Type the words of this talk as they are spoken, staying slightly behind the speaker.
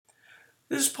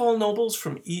This is Paul Nobles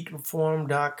from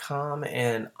eatreform.com,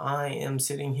 and I am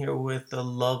sitting here with the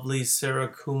lovely Sarah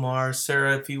Kumar.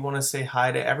 Sarah, if you want to say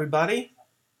hi to everybody.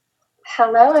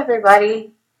 Hello,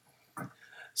 everybody.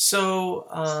 So,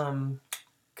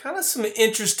 kind of some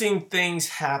interesting things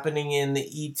happening in the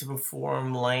Eat to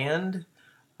Perform land.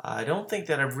 I don't think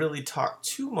that I've really talked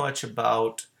too much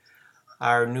about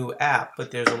our new app,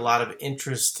 but there's a lot of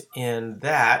interest in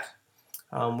that.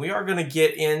 We are going to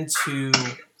get into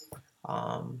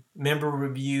member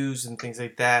reviews and things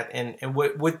like that. And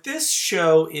what this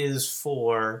show is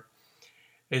for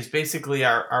is basically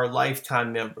our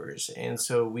lifetime members. And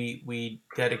so we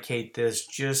dedicate this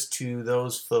just to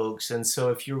those folks. And so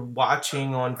if you're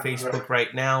watching on Facebook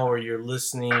right now or you're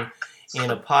listening in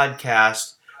a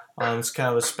podcast, it's kind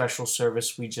of a special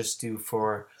service we just do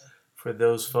for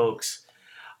those folks.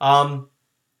 Um,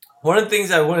 One of the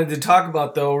things I wanted to talk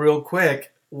about, though, real quick,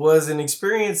 was an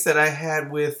experience that I had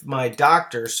with my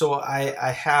doctor. So I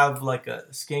have like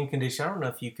a skin condition. I don't know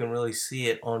if you can really see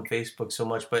it on Facebook so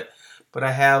much, but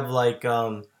I have like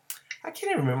I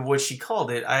can't even remember what she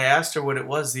called it. I asked her what it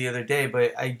was the other day,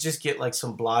 but I just get like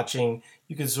some blotching.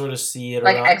 You can sort of see it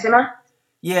Like around. eczema?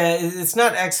 Yeah, it's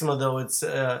not eczema though. It's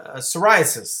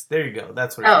psoriasis. There you go.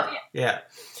 That's what it is. Oh, yeah. Yeah,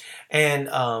 and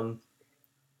um,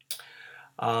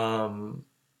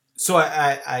 so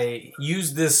I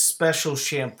use this special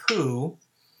shampoo,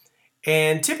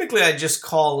 and typically I just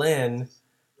call in,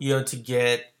 to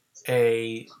get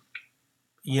a,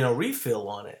 refill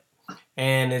on it,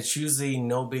 and it's usually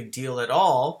no big deal at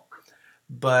all.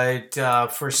 But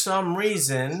for some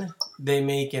reason, they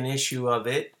make an issue of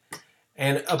it.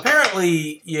 And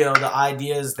apparently, the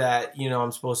idea is that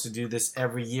I'm supposed to do this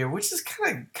every year, which is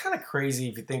kind of crazy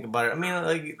if you think about it. I mean,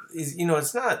 like,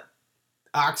 it's not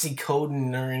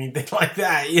oxycodone or anything like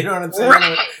that. You know what I'm saying?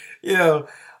 Right. You know,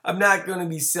 I'm not going to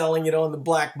be selling it on the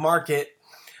black market.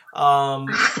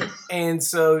 And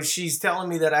so she's telling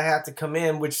me that I have to come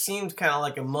in, which seems kind of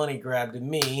like a money grab to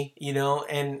me,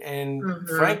 and hmm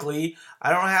frankly,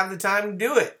 I don't have the time to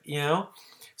do it.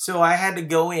 So I had to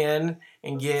go in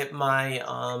and get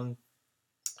my,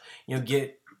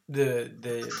 get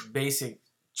the basic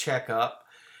checkup.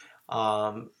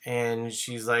 And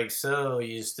she's like, "So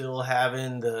you still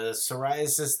having the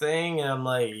psoriasis thing?" And I'm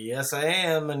like, "Yes, I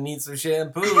am. I need some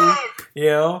shampoo."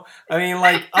 I mean,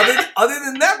 like other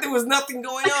than that, there was nothing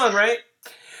going on, right?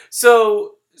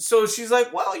 So she's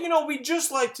like, "Well, we just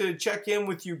like to check in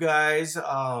with you guys."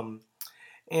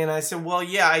 And I said, "Well,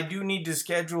 yeah, I do need to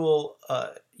schedule,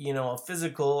 a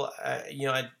physical.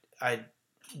 I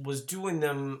was doing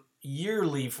them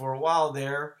yearly for a while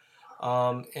there,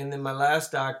 and then my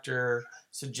last doctor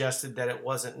suggested that it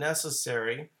wasn't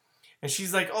necessary." And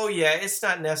she's like, "Oh yeah, it's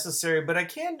not necessary, but I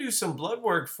can do some blood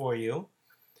work for you."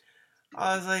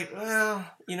 I was like, "Well,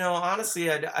 honestly,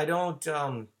 I don't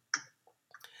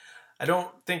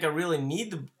think I really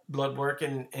need the blood work."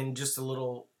 And just a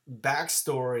little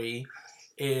backstory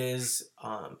is,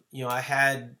 I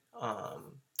had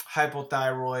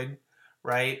hypothyroid,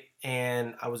 right?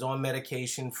 And I was on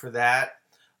medication for that.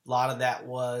 A lot of that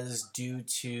was due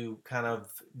to kind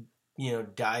of,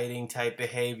 dieting type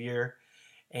behavior.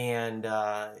 And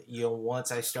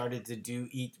once I started to do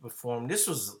eat to perform, this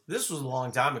was a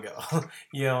long time ago.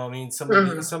 I mean,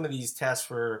 hmm some of these tests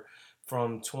were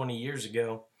from 20 years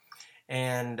ago.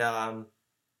 And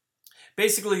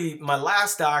basically, my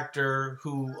last doctor,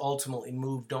 who ultimately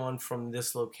moved on from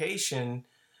this location,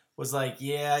 was like,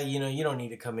 "Yeah, you don't need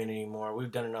to come in anymore.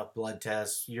 We've done enough blood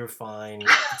tests. You're fine.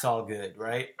 It's all good,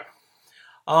 right?"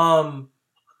 Um,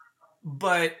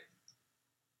 but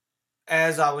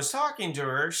as I was talking to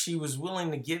her, she was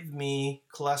willing to give me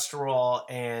cholesterol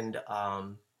and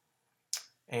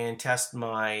test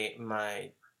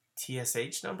my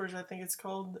TSH numbers, I think it's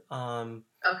called.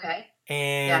 Okay.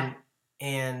 Yeah. And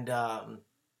and I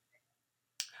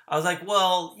was like,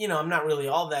 "Well, I'm not really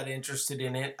all that interested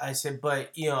in it." I said,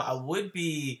 "But, I would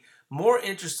be more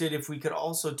interested if we could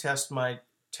also test my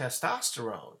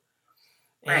testosterone."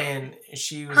 Right. And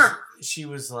she was Huh. she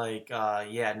was like,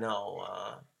 "Yeah,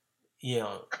 no, you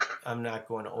know, I'm not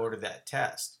going to order that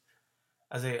test."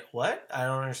 I was like, "What? I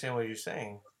don't understand what you're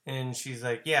saying." And she's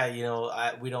like, "Yeah,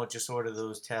 we don't just order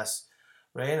those tests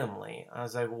randomly." I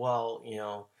was like, "Well,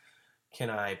 can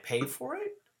I pay for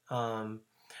it?" Um,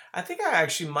 I think I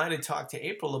actually might have talked to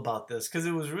April about this because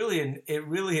it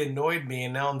really annoyed me,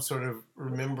 and now I'm sort of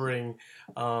remembering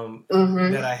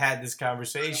hmm that I had this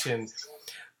conversation.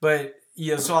 But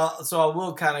yeah, so I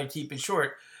will kind of keep it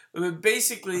short. But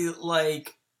basically,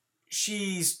 like,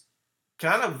 she's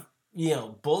kind of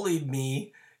bullied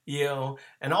me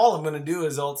and all I'm going to do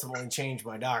is ultimately change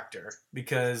my doctor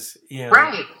because,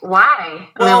 Right. Why? I mean,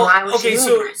 well, why was she okay,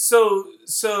 doing that?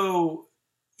 so,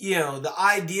 the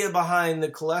idea behind the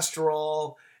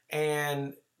cholesterol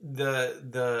and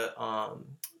the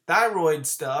thyroid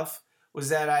stuff was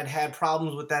that I'd had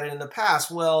problems with that in the past.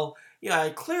 Well, I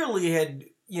clearly had,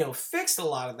 fixed a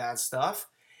lot of that stuff.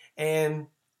 And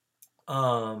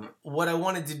what I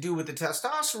wanted to do with the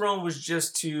testosterone was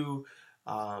just to,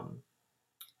 um,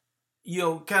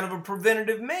 kind of a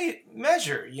preventative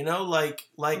measure, like,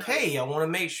 Right. hey, I want to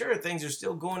make sure things are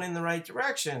still going in the right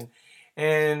direction.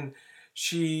 And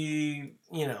she,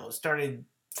 started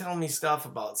telling me stuff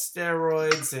about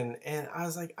steroids, and I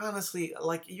was like, honestly,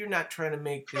 like, you're not trying to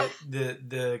make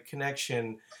the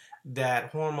connection that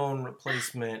hormone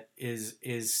replacement is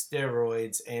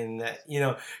steroids, and that,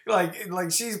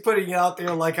 like she's putting it out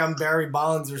there like I'm Barry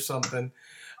Bonds or something.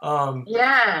 Um,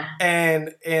 Yeah.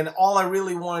 and all I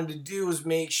really wanted to do was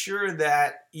make sure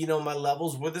that, my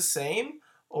levels were the same,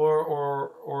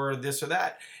 or this or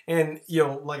that. And,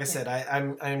 like I said,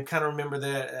 I'm kind of remember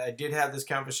that I did have this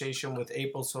conversation with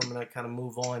April, so I'm gonna kind of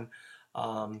move on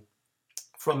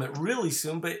from it really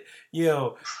soon. But,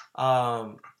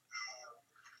 um,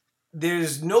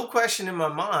 there's no question in my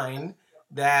mind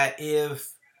that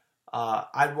if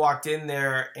I'd walked in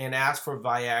there and asked for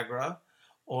Viagra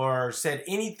or said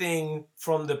anything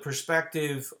from the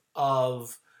perspective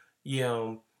of,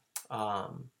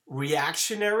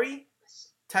 reactionary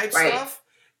type Right. stuff,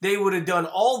 they would have done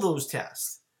all those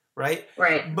tests, right?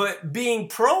 Right. But being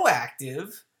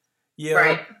proactive,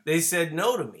 Right. they said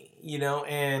no to me,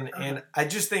 and Uh-huh. I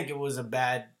just think it was a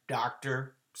bad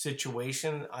doctor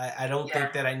situation. I don't Yeah.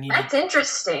 think that I needed. That's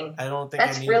interesting. I don't think I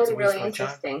That's needed to really, waste really my time.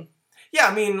 interesting. Yeah,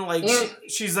 I mean, like You,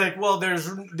 she's like, well, there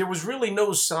was really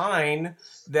no sign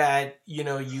that,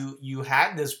 you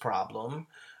had this problem,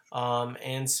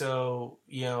 and so,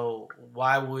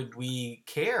 why would we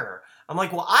care? I'm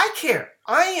like, well, I care.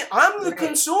 I'm the right.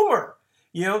 consumer.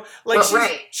 Like Well, she's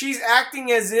right. she's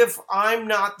acting as if I'm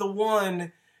not the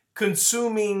one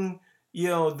consuming,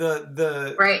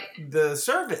 the Right. the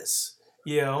service,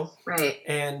 Right.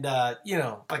 and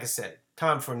like I said,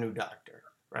 time for a new doctor,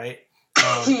 right?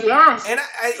 Yes. And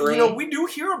Really. we do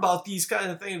hear about these kind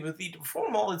of things with Eat to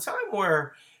Perform all the time,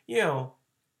 where,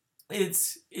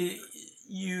 it's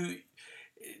you.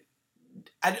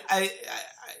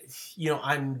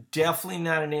 I'm definitely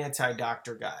not an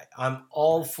anti-doctor guy. I'm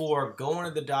all for going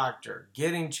to the doctor,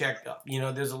 getting checked up.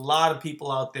 There's a lot of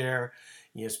people out there,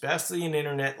 especially in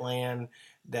internet land,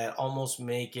 that almost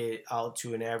make it out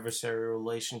to an adversarial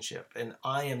relationship, and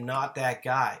I am not that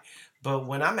guy. But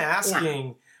when I'm Yeah.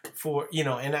 asking for,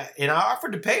 and I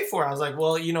offered to pay for it, I was like,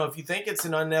 well, if you think it's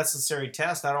an unnecessary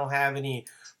test, I don't have any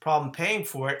problem paying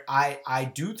for it.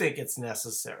 I do think it's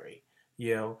necessary,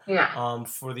 Yeah.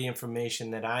 for the information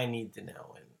that I need to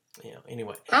know. And,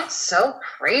 anyway. That's so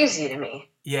crazy to me.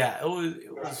 Yeah, it was.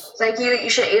 It's like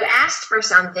you asked for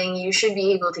something, you should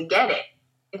be able to get it.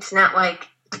 It's not like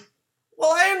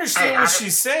Well, I understand what I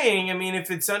she's saying. I mean, if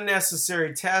it's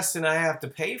unnecessary tests and I have to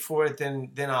pay for it,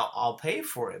 then I'll pay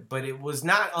for it. But it was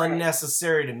not right.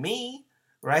 unnecessary to me,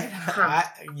 right? Huh.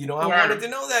 I Yeah. wanted to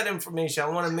know that information. I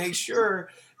want to make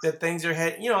sure that things are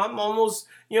headed. I'm almost,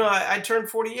 I turned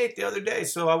 48 the other day,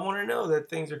 so I want to know that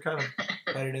things are kind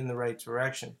of headed in the right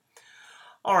direction.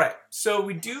 All right, so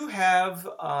we do have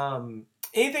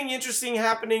anything interesting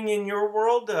happening in your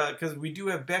world? Because we do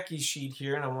have Becky's sheet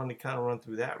here, and I wanted to kind of run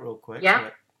through that real quick. Yeah.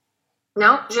 But...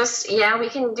 No, we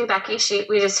can do Becky's sheet.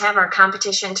 We just have our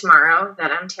competition tomorrow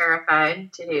that I'm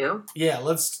terrified to do. Yeah,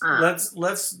 let's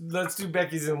do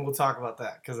Becky's and we'll talk about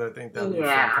that, because I think that'll be a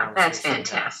fun conversation. That's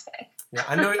fantastic. Yeah,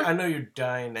 I know you're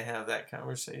dying to have that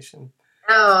conversation.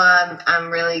 Oh, I'm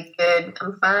really good.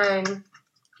 I'm fine.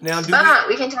 Now,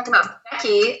 we can talk about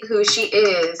Becky, who she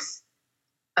is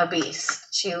a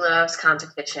beast. She loves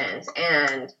competitions,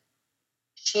 and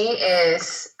she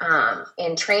is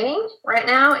in training right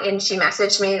now. And she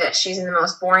messaged me that she's in the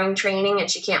most boring training, and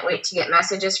she can't wait to get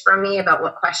messages from me about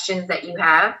what questions that you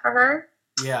have for her.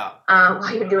 Yeah.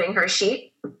 While you're doing her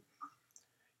sheet.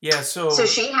 Yeah. So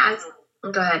she has.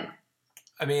 Go ahead.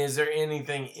 I mean, is there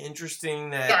anything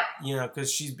interesting that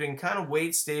because she's been kind of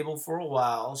weight stable for a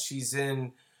while. She's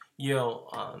in,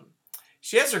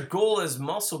 she has her goal as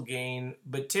muscle gain,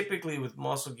 but typically with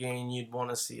muscle gain, you'd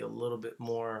want to see a little bit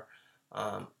more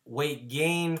weight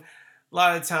gain. A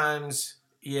lot of times,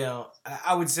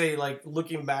 I would say, like,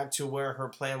 looking back to where her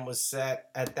plan was set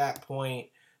at that point,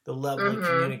 the level of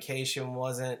communication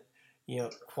wasn't,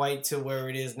 quite to where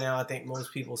it is now. I think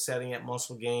most people setting at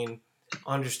muscle gain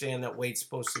understand that weight's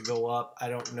supposed to go up. I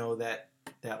don't know that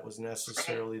that was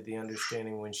necessarily the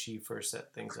understanding when she first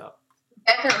set things up.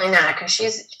 Definitely not, because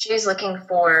she's looking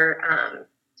for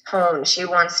tone. She's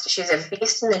a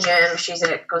beast in the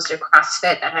gym. Goes to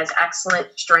CrossFit that has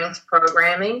excellent strength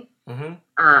programming.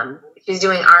 Mm-hmm. She's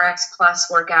doing RX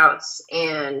Plus workouts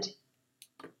and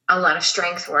a lot of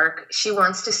strength work. She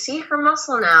wants to see her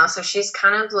muscle now, so she's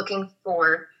kind of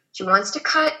she wants to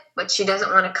cut, but she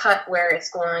doesn't want to cut where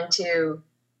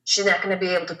she's not going to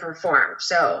be able to perform.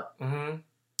 So mm-hmm.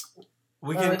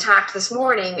 When we talked this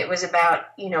morning, it was about,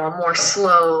 a more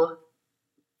slow.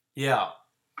 Yeah.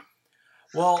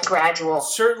 Well, gradual.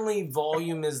 Certainly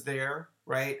volume is there,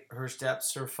 right? Her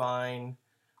steps are fine.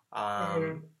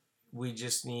 Mm-hmm. We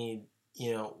just need,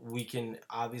 we can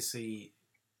obviously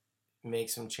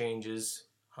make some changes.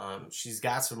 She's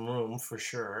got some room for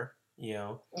sure,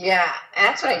 Yeah,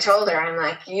 that's what I told her. I'm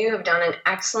like, you have done an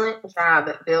excellent job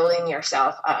at building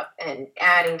yourself up and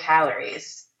adding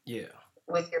calories. Yeah.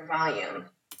 With your volume.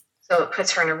 So it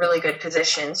puts her in a really good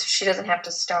position so she doesn't have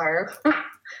to starve.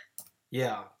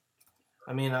 Yeah.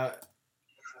 I mean, I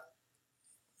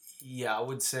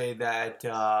would say that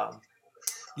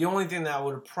the only thing that I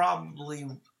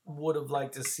would have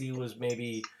liked to see was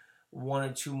maybe one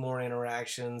or two more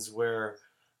interactions where,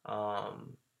 while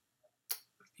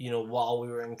we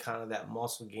were in kind of that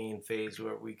muscle gain phase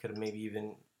where we could have maybe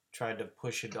even tried to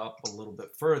push it up a little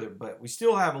bit further, but we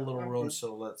still have a little room,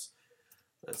 so let's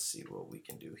see what we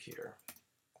can do here.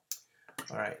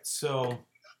 All right, so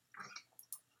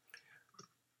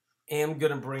am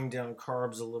going to bring down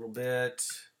carbs a little bit.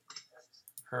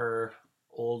 Her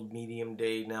old medium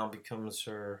day now becomes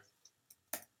her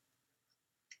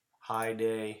high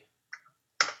day.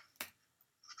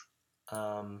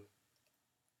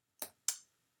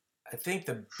 I think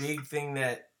the big thing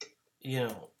that,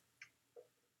 the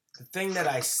thing that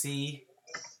I see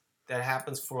that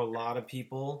happens for a lot of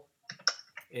people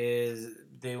is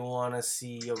they want to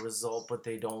see a result, but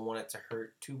they don't want it to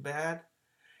hurt too bad.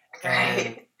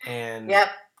 And yep.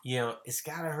 It's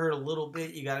got to hurt a little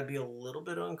bit. You got to be a little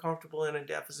bit uncomfortable in a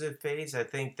deficit phase. I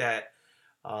think that,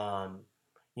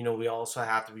 we also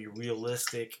have to be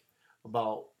realistic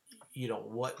about,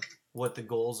 what the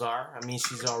goals are. I mean,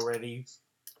 she's already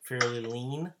fairly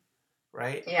lean,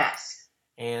 right? Yes.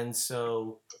 And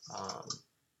so,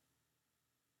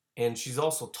 and she's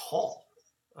also tall.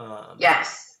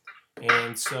 Yes.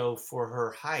 And so for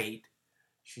her height,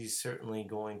 she's certainly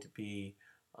going to be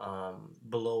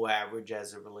below average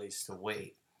as it relates to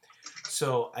weight.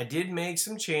 So I did make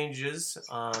some changes,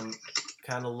 kind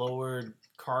of lowered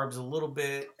carbs a little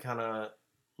bit, kind of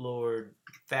lowered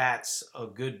fats a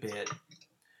good bit.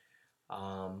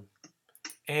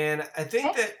 And I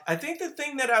think the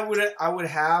thing that I would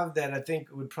have that I think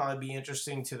would probably be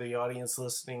interesting to the audience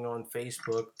listening on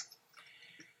Facebook,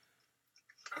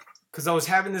 because I was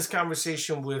having this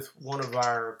conversation with one of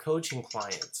our coaching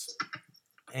clients,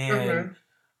 and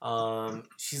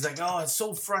she's like, "Oh, it's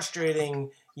so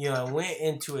frustrating. I went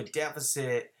into a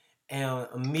deficit and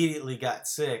immediately got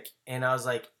sick." And I was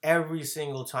like, every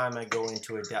single time I go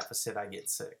into a deficit, I get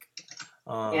sick.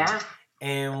 Yeah.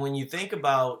 And when you think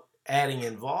about adding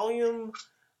in volume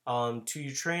to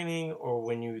your training, or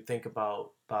when you think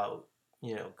about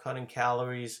cutting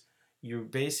calories, you're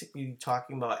basically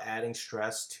talking about adding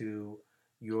stress to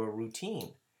your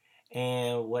routine.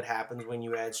 And what happens when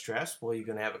you add stress? Well, you're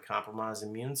going to have a compromised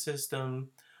immune system.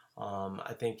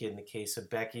 I think in the case of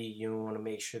Becky, you want to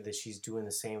make sure that she's doing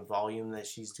the same volume that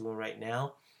she's doing right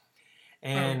now.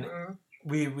 And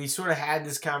we sort of had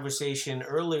this conversation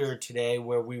earlier today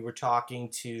where we were talking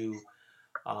to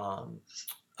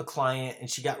a client, and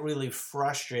she got really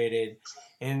frustrated.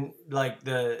 And like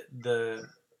the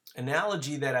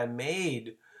analogy that I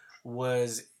made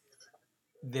was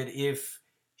that if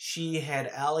she had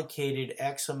allocated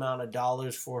X amount of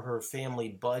dollars for her family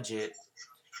budget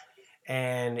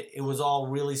and it was all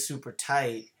really super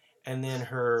tight, and then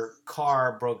her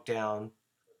car broke down,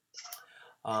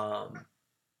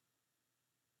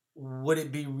 would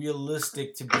it be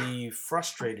realistic to be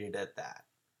frustrated at that,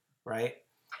 right?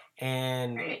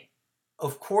 And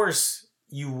of course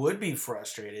you would be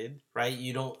frustrated, right?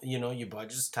 You don't, your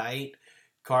budget's tight,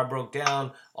 car broke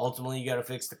down, ultimately you got to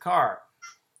fix the car.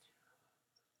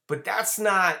 But that's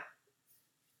not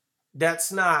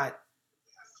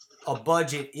a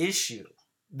budget issue.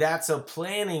 That's a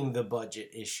planning the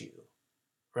budget issue,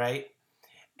 right?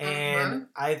 And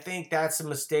I think that's a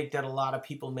mistake that a lot of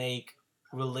people make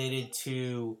related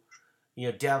to,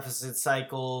 deficit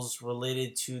cycles,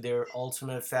 related to their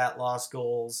ultimate fat loss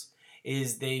goals,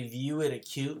 is they view it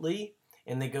acutely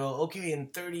and they go, okay, in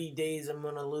 30 days I'm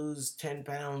going to lose 10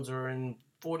 pounds, or in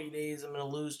 40 days I'm going to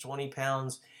lose 20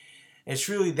 pounds. it's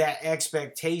really that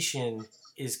expectation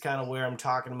is kind of where I'm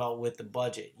talking about with the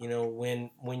budget. You know,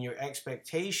 when your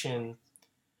expectation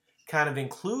kind of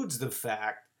includes the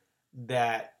fact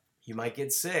that you might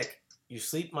get sick, your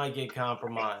sleep might get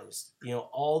compromised. You know,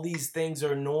 all these things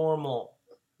are normal,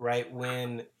 right?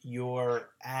 When you're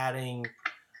adding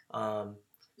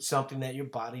something that your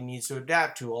body needs to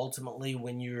adapt to. Ultimately,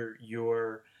 when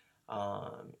you're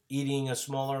eating a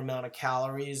smaller amount of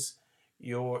calories,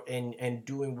 and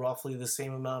doing roughly the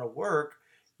same amount of work,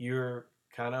 you're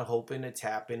kind of hoping to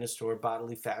tap into stored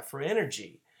bodily fat for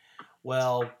energy.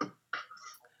 Well,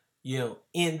 you know,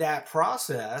 in that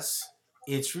process,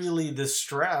 it's really the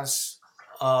stress,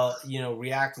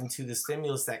 reacting to the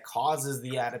stimulus that causes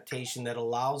the adaptation that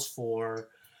allows for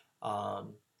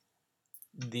um,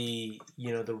 the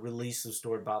release of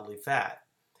stored bodily fat,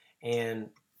 and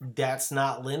that's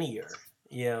not linear.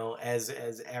 You know, as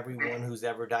everyone who's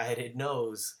ever dieted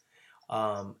knows,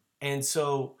 and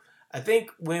so I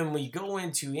think when we go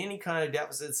into any kind of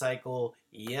deficit cycle,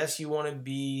 yes, you want to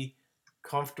be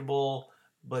comfortable,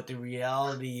 but the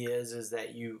reality is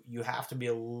that you have to be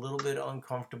a little bit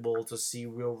uncomfortable to see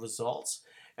real results.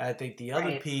 And I think the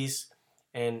other piece,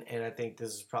 and I think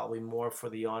this is probably more for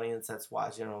the audience that's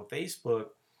watching on Facebook,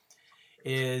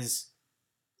 is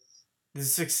the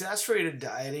success rate of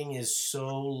dieting is so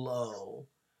low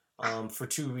for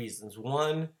two reasons.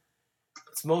 One,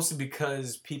 it's mostly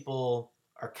because people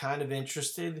are kind of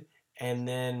interested, and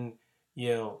then, you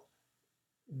know,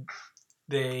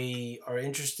 they are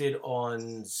interested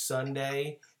on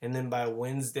Sunday, and then by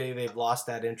Wednesday they've lost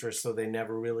that interest, so they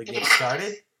never really get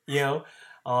started. You know,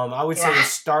 I would say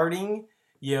starting,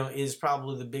 is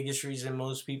probably the biggest reason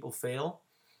most people fail.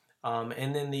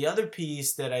 And then the other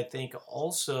piece that I think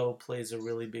also plays a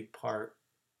really big part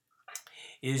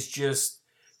is just,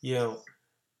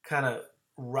 kind of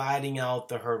riding out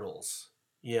the hurdles,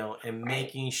 and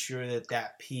making sure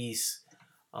that piece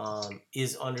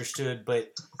is understood,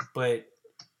 but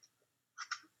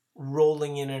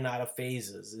rolling in and out of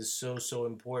phases is so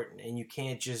important. And you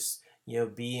can't just,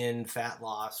 be in fat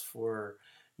loss for,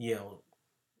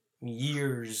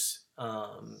 years,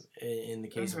 in the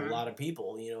case of a lot of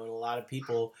people, and a lot of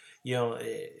people, one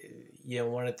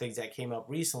of the things that came up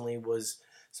recently was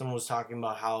someone was talking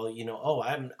about how, oh,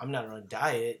 I'm not on a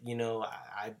diet,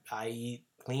 I eat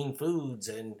clean foods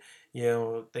and,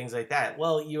 things like that.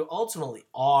 Well, you ultimately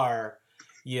are,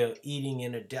 eating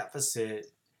in a deficit,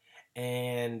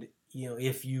 and,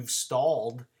 if you've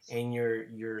stalled and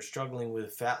you're struggling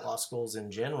with fat loss goals in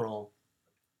general,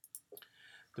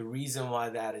 the reason why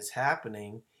that is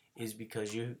happening is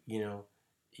because you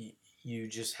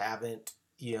just haven't,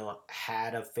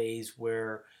 had a phase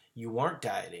where you weren't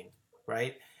dieting,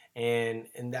 right? And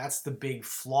that's the big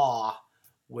flaw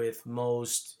with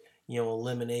most,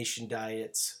 elimination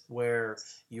diets, where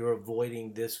you're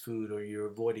avoiding this food or you're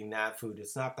avoiding that food.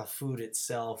 It's not the food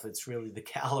itself, it's really the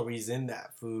calories in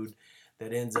that food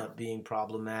that ends up being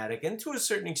problematic, and to a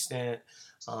certain extent,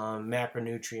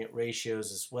 macronutrient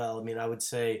ratios as well. I mean, I would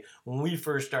say when we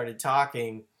first started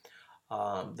talking,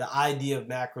 the idea of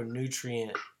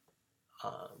macronutrient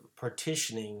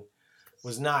partitioning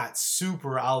was not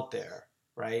super out there,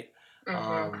 right?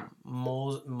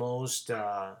 Most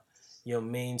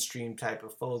mainstream type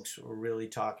of folks were really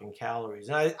talking calories.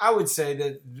 And I would say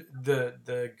that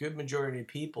the good majority of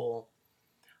people,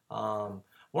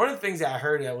 one of the things that I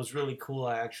heard that was really cool,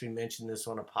 I actually mentioned this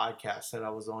on a podcast that I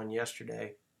was on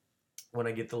yesterday. When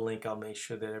I get the link, I'll make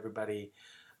sure that everybody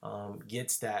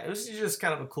gets that. It was just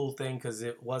kind of a cool thing because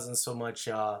it wasn't so much,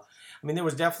 there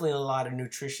was definitely a lot of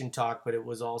nutrition talk, but it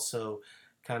was also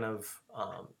kind of,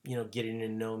 getting to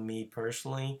know me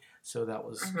personally. So that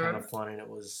was kind of fun, and it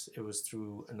was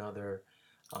through another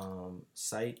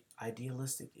site,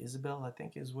 Idealistic Isabel, I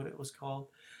think is what it was called.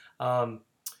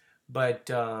 But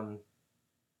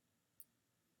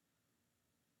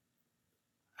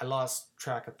I lost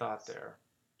track of thought there.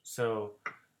 So,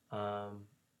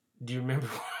 do you remember?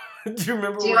 Do you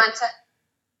remember?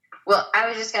 Well, I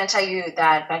was just going to tell you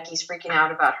that Becky's freaking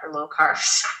out about her low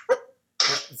carbs.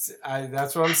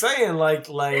 That's what I'm saying.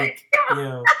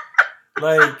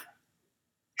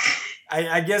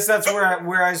 I guess that's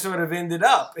where I sort of ended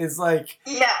up. It's like,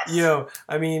 yes.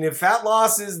 If fat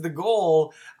loss is the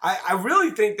goal, I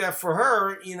really think that for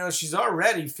her, she's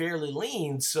already fairly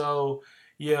lean. So,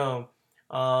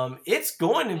 it's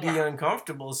going to be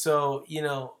uncomfortable. So,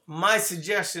 my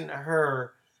suggestion to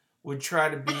her would try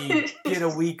to be get a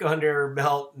week under her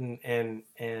belt and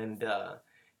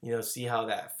see how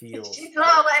that feels. She's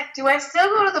all like, do I still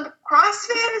go to the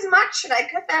CrossFit as much? Should I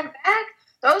cut that back?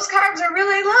 Those carbs are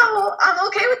really low. I'm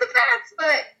okay with the fats,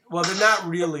 but Well, they're not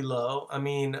really low. I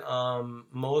mean,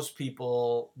 most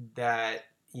people that,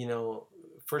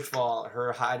 first of all,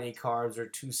 her high day carbs are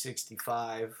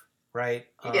 265, right?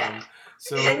 Yeah.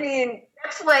 So I mean,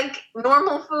 that's like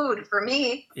normal food for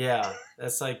me. yeah,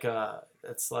 that's like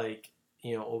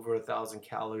over 1,000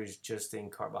 calories just in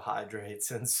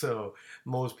carbohydrates, and so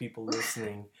most people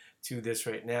listening to this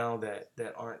right now that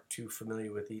aren't too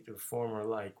familiar with Eat to Perform are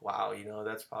like, wow,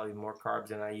 that's probably more carbs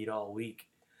than I eat all week.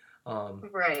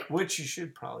 Right. Which you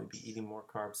should probably be eating more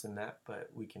carbs than that, but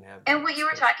we can have. And what you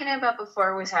were talking about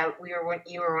before was how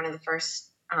you were one of the first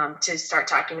to start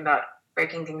talking about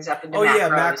breaking things up into macros. Yeah,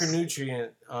 macronutrient.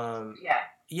 Yeah.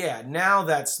 Yeah, now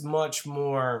that's much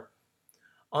more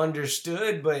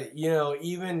understood, but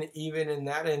even in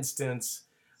that instance,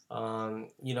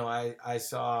 I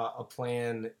saw a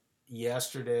plan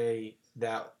yesterday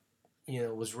that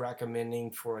was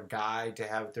recommending for a guy to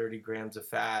have 30 grams of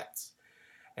fats,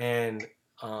 and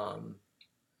I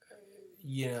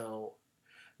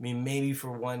mean, maybe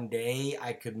for one day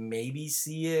I could maybe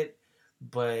see it,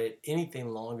 but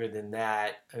anything longer than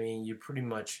that, I mean, you pretty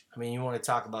much, you want to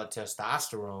talk about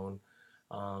testosterone.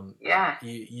 Yeah.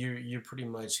 You're pretty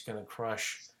much gonna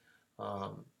crush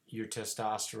your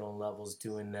testosterone levels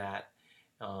doing that.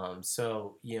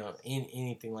 So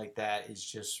anything like that is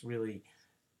just really,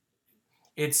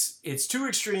 it's too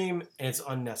extreme and it's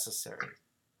unnecessary,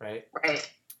 right? Right.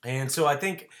 And so I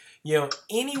think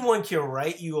anyone can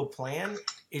write you a plan.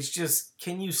 It's just,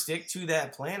 can you stick to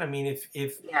that plan? I mean,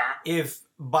 if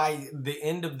by the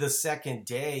end of the second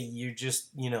day you're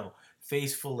just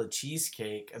face full of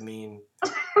cheesecake, I mean,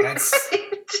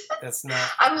 that's not.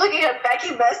 I'm looking at Becky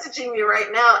messaging me right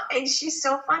now, and she's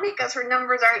so funny because her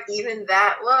numbers aren't even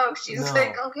that low. She's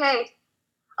like,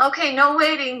 okay, no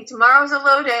waiting. Tomorrow's a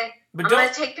low day. I'm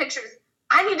gonna take pictures.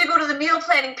 I need to go to the meal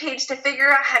planning page to figure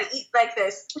out how to eat like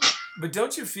this. But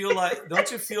don't you feel like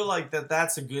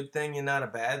that's a good thing and not a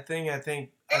bad thing? I think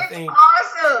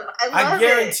awesome. I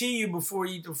guarantee you, before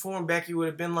you perform, Becky would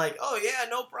have been like, "Oh yeah,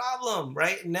 no problem,"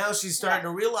 right? And now she's starting to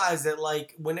realize that,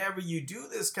 like, whenever you do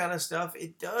this kind of stuff,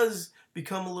 it does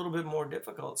become a little bit more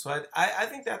difficult. So I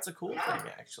think that's a cool thing,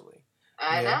 actually.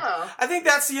 I know. I think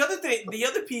that's the other thing. The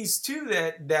other piece too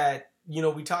that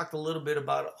we talked a little bit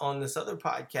about on this other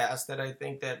podcast that I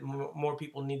think that more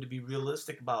people need to be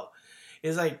realistic about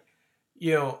is like,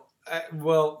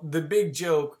 the big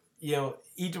joke,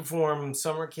 Eat to Perform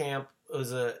Summer Camp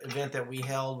was an event that we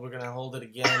held. We're going to hold it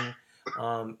again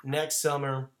next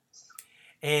summer.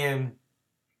 And,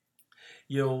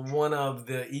 one of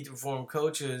the Eat to Perform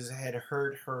coaches had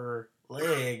hurt her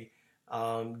leg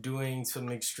doing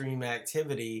some extreme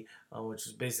activity, which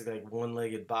was basically like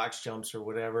one-legged box jumps or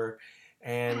whatever.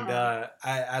 And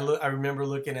I remember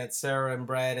looking at Sarah and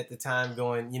Brad at the time,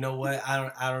 going, you know what?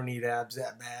 I don't need abs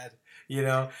that bad,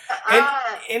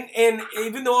 And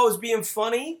even though I was being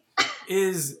funny,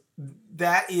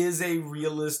 that is a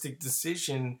realistic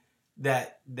decision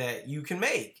that you can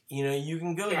make. You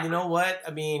can go. You know what?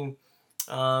 I mean,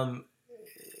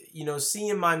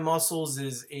 seeing my muscles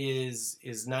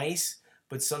is nice,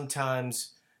 but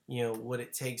sometimes what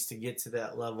it takes to get to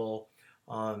that level.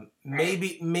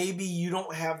 Maybe you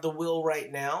don't have the will right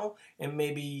now, and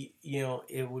maybe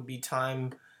it would be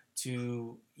time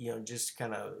to just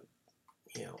kind of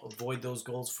avoid those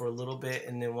goals for a little bit,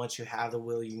 and then once you have the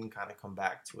will, you can kind of come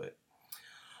back to it.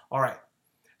 All right,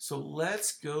 so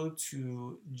let's go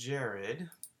to Jared.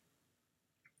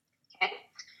 Okay,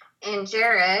 and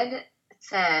Jared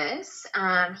says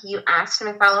he asked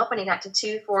him to follow up when he got to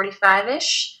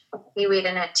 245-ish. He weighed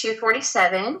in at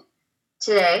 247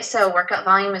 today, so workout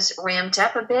volume is ramped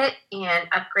up a bit and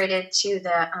upgraded to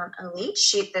the elite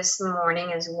sheet this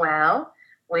morning as well.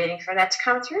 Waiting for that to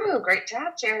come through. Great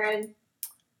job, Jared.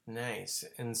 Nice.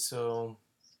 And so,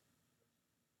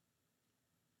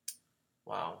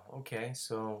 wow, okay,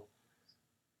 so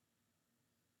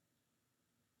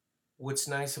what's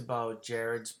nice about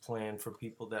Jared's plan for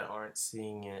people that aren't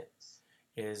seeing it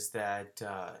is that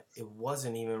it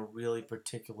wasn't even really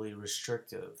particularly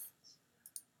restrictive.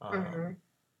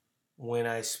 When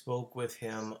I spoke with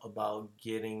him about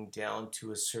getting down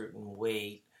to a certain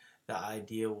weight, the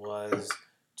idea was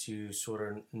to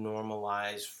sort of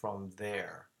normalize from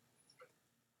there.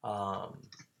 I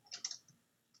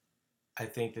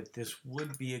think that this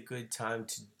would be a good time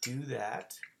to do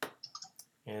that.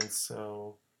 And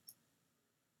so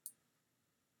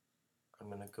I'm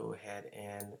going to go ahead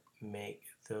and make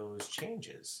those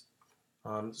changes.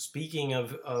 Speaking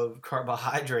of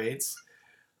carbohydrates,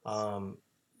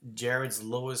 Jared's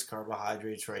lowest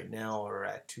carbohydrates right now are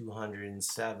at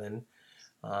 207,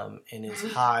 and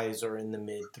his highs are in the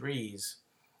mid 3s.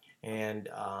 And,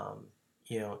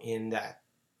 in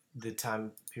the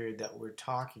time period that we're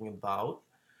talking about.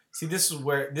 See, this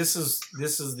is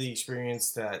the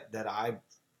experience that I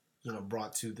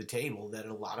brought to the table that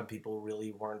a lot of people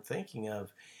really weren't thinking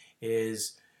of,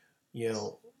 is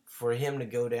for him to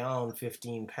go down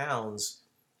 15 pounds,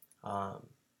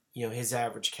 his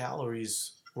average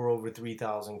calories were over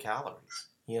 3,000 calories.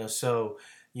 So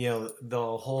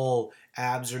the whole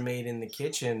abs are made in the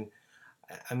kitchen.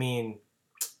 I mean,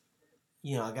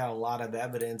 I got a lot of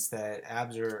evidence that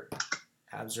abs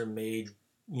are made,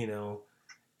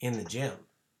 in the gym.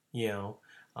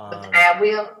 Ab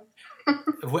wheel.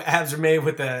 Abs are made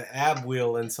with an ab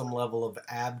wheel and some level of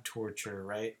ab torture,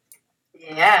 right?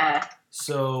 Yeah.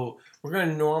 So we're going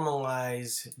to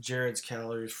normalize Jared's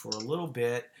calories for a little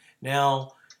bit.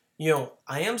 Now,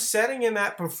 I am setting him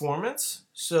at performance,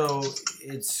 so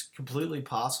it's completely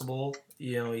possible.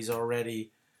 He's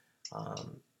already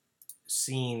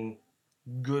seen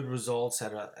good results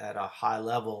at a high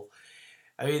level.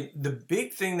 I mean, the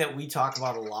big thing that we talk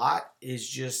about a lot is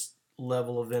just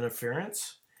level of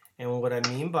interference. And what I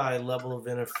mean by level of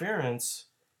interference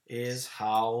is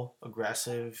how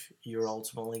aggressive you're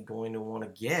ultimately going to want to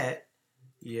get,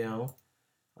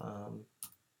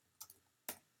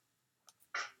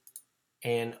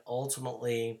 and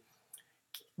ultimately,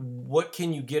 what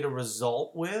can you get a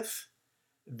result with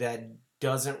that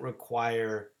doesn't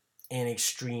require an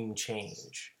extreme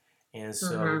change? And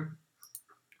so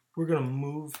we're going to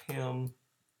move him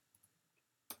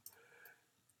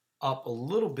up a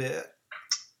little bit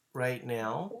right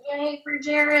now. Yay for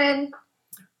Jared.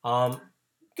 Going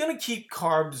to keep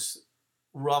carbs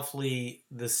roughly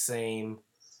the same,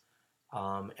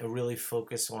 and really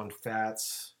focus on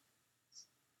fats.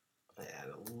 Add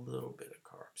a little bit of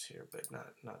carbs here, but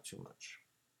not too much.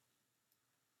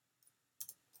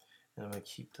 And I'm going to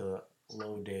keep the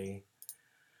low day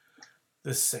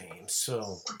the same.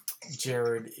 So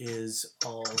Jared is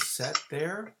all set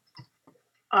there.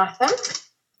 Awesome.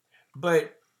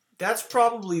 But that's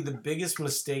probably the biggest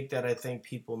mistake that I think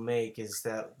people make, is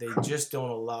that they just don't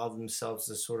allow themselves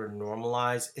to sort of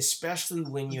normalize, especially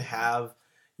when you have,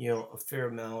 a fair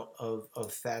amount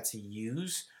of fat to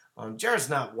use. Jared's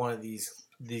not one of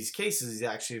these cases. He's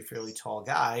actually a fairly tall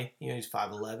guy. He's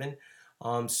 5'11".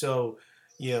 So,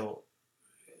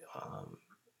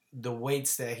 the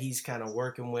weights that he's kind of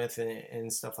working with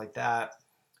and stuff like that,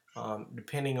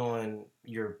 depending on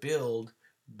your build,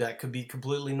 that could be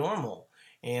completely normal.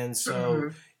 And so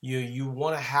you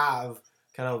want to have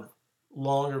kind of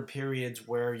longer periods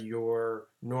where you're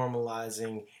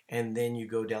normalizing and then you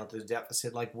go down to the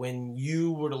deficit. Like when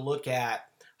you were to look at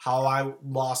how I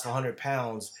lost 100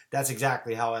 pounds, that's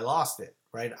exactly how I lost it,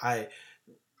 right? I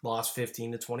lost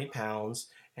 15 to 20 pounds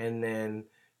and then,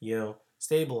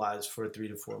 stabilized for 3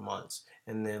 to 4 months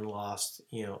and then lost,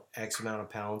 X amount of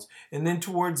pounds. And then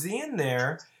towards the end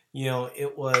there,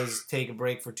 it was take a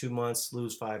break for 2 months,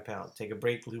 lose 5 pounds. Take a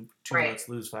break, 2 months,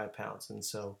 lose 5 pounds. And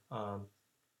so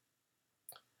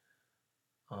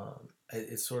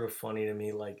it's sort of funny to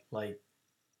me, like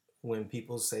when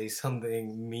people say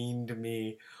something mean to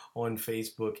me on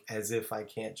Facebook, as if I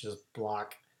can't just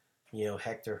block,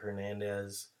 Hector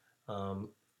Hernandez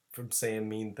from saying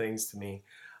mean things to me.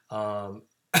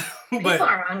 People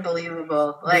are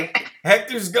unbelievable. Like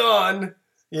Hector's gone.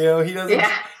 He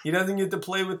doesn't get to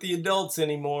play with the adults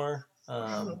anymore.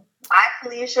 Bye,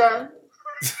 Felicia.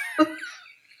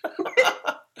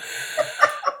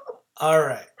 All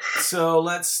right. So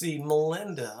let's see,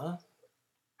 Melinda.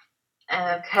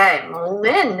 Okay,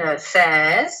 Melinda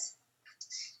says,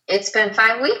 it's been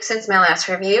 5 weeks since my last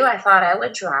review. I thought I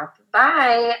would drop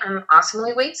by. I'm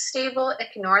awesomely weight stable.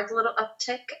 Ignored the little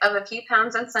uptick of a few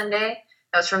pounds on Sunday.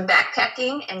 I was from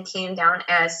backpacking and came down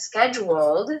as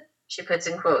scheduled. She puts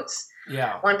in quotes.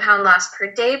 Yeah. 1 pound loss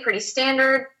per day, pretty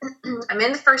standard. I'm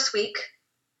in the first week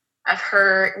of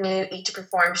her new Eat to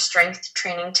Perform strength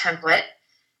training template,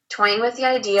 toying with the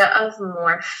idea of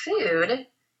more food.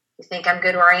 You think I'm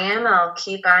good where I am? I'll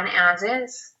keep on as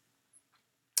is.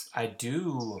 I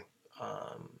do.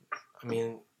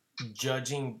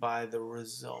 Judging by the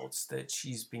results that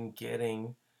she's been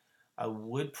getting, I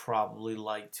would probably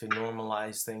like to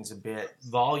normalize things a bit.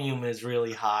 Volume is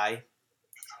really high.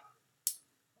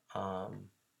 Wow.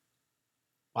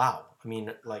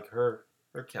 Her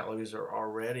calories are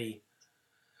already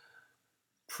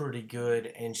pretty good,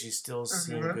 and she's still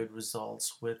seeing good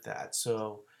results with that.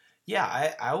 So,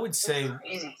 yeah, I would say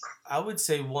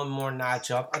one more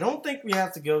notch up. I don't think we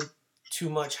have to go too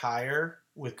much higher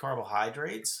with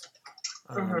carbohydrates.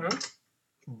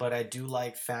 But I do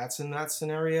like fats in that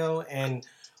scenario. And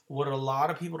what a lot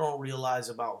of people don't realize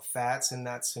about fats in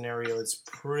that scenario, it's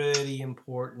pretty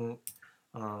important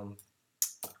um,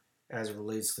 as it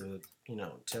relates to,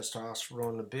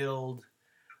 testosterone to build,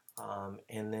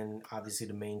 and then obviously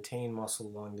to maintain muscle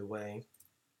along the way.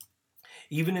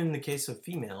 Even in the case of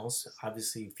females,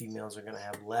 obviously females are going to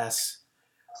have less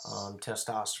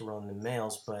testosterone than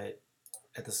males, but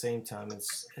at the same time,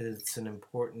 it's an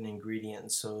important ingredient.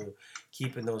 And so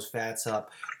keeping those fats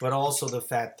up, but also the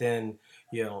fat then,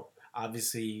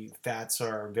 obviously fats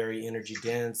are very energy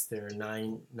dense. They're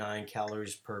nine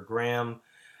calories per gram,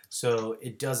 so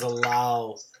it does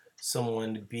allow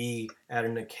someone to be at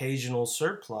an occasional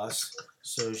surplus,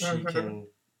 so she can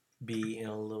be in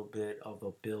a little bit of a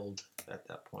build at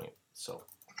that point. So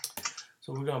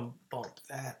we're gonna bump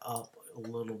that up a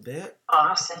little bit.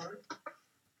 Awesome.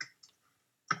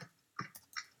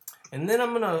 And then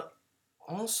I'm gonna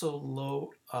also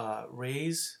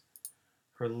raise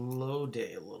her low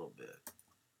day a little bit,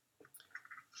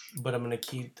 but I'm gonna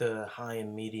keep the high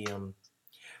and medium.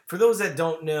 For those that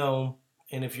don't know,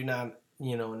 and if you're not,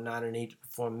 not an Eat to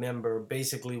Perform member,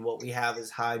 basically what we have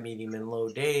is high, medium, and low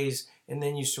days, and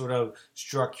then you sort of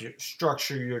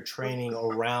structure your training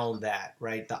around that,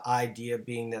 right? The idea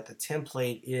being that the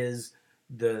template is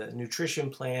the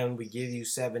nutrition plan. We give you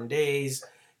 7 days.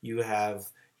 You have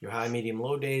your high, medium,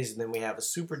 low days, and then we have a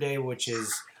super day, which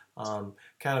is kind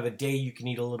of a day you can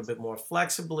eat a little bit more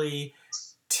flexibly.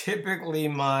 Typically,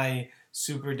 my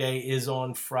super day is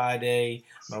on Friday.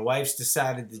 My wife's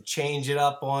decided to change it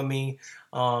up on me,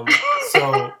 so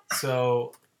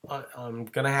I'm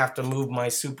gonna have to move my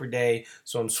super day.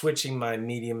 So I'm switching my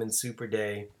medium and super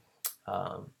day.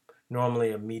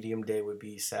 Normally, a medium day would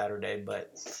be Saturday,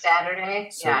 but Saturday,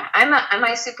 yeah.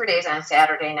 My super day's on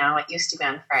Saturday now. It used to be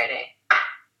on Friday.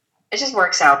 It just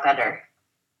works out better.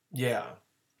 Yeah.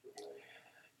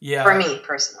 For me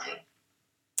personally.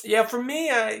 Yeah, for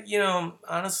me,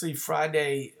 honestly,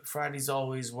 Friday's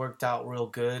always worked out real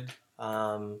good.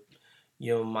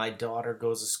 My daughter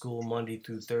goes to school Monday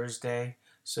through Thursday,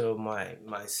 so my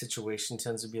situation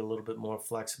tends to be a little bit more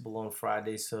flexible on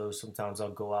Friday. So sometimes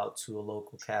I'll go out to a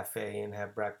local cafe and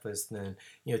have breakfast, and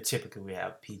then typically we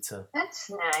have pizza. That's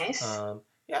nice.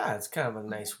 Yeah, it's kind of a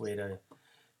nice way to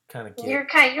kind of get. You're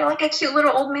like a cute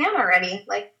little old man already,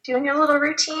 like doing your little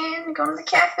routine, going to the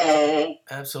cafe.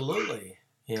 Absolutely.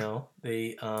 I'm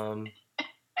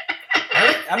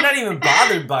not even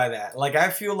bothered by that. Like, I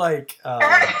feel like no,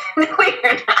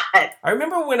 you're not. I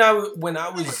remember when I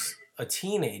was a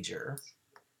teenager,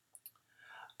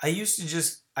 I used to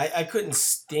just I couldn't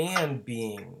stand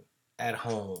being at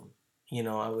home.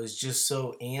 I was just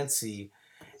so antsy,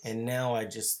 and now I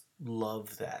just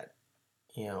love that.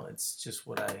 It's just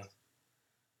what I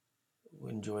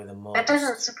enjoy the most. That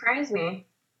doesn't surprise me.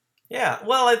 Yeah,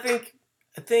 well, I think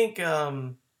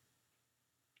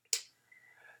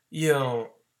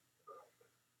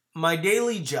my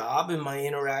daily job and my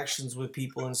interactions with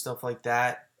people and stuff like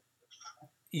that,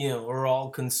 are all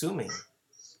consuming.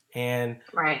 And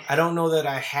right. I don't know that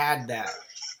I had that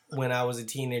when I was a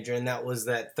teenager, and that was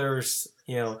that thirst,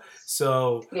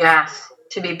 so. Yeah,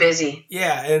 to be busy.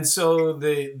 Yeah, and so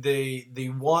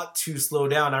they want to slow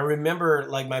down. I remember,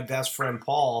 like, my best friend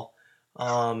Paul,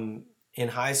 in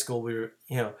high school, we were,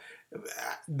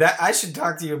 that I should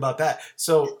talk to you about that.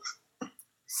 So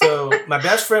my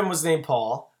best friend was named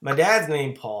Paul. My dad's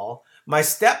named Paul. My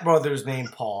stepbrother's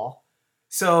named Paul.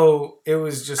 So it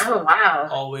was just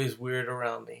always weird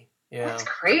around me. Yeah. That's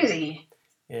crazy.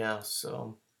 Yeah,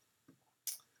 so.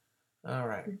 All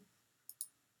right.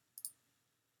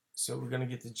 So we're going to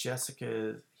get to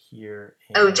Jessica here.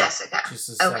 Jessica. Just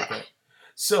a second. Okay.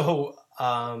 So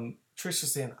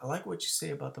Trisha's saying, I like what you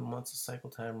say about the months of cycle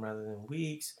time rather than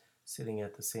weeks. Sitting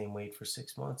at the same weight for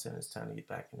 6 months, and it's time to get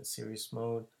back into serious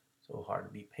mode. So hard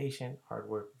to be patient. Hard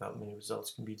work without many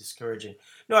results can be discouraging.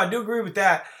 No, I do agree with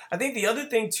that. I think the other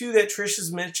thing too that Trish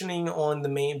is mentioning on the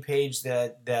main page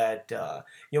that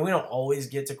we don't always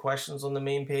get to questions on the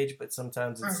main page, but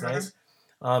sometimes it's nice.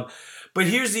 But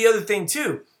here's the other thing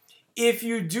too. If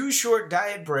you do short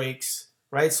diet breaks,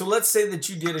 right? So let's say that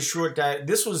you did a short diet.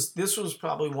 This was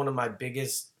probably one of my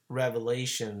biggest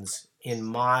revelations in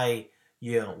my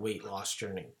weight loss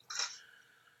journey.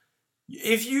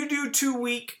 If you do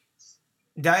 2-week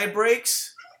diet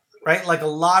breaks, right, like a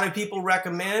lot of people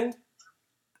recommend,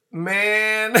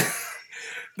 man,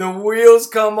 the wheels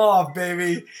come off,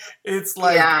 baby. It's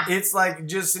like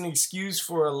just an excuse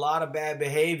for a lot of bad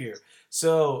behavior.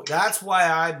 So that's why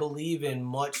I believe in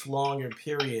much longer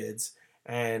periods.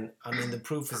 And I mean, the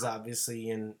proof is obviously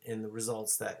in the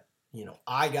results that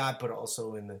I got, but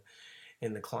also in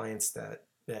the clients that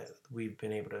we've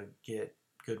been able to get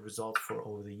good results for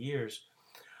over the years.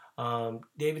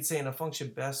 David saying, I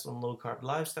function best on low carb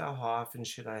lifestyle. How often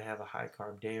should I have a high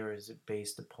carb day, or is it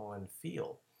based upon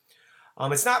feel?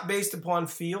 It's not based upon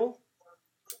feel.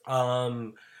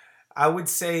 I would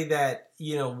say that,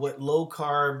 what low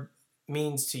carb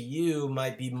means to you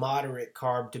might be moderate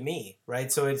carb to me,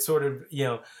 right? So it's sort of,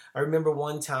 I remember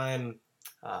one time,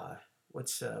 Brian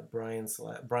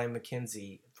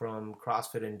McKenzie from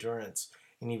CrossFit Endurance,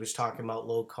 and he was talking about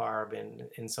low carb,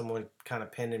 and someone kind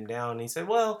of pinned him down. And he said,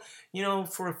 well,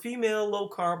 for a female, low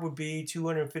carb would be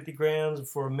 250 grams, and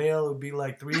for a male, it would be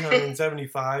like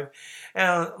 375. And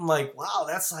I'm like, wow,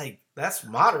 that's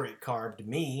moderate carb to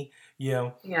me,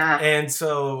 Yeah. And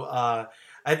so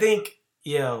I think,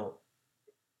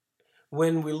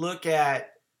 when we look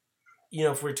at,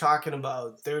 if we're talking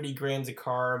about 30 grams of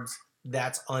carbs,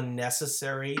 that's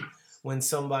unnecessary. When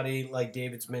somebody like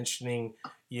David's mentioning,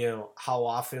 how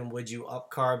often would you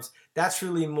up carbs? That's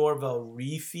really more of a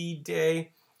refeed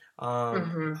day.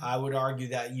 I would argue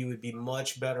that you would be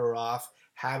much better off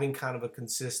having kind of a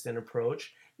consistent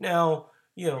approach. Now,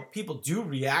 people do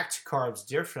react to carbs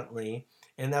differently,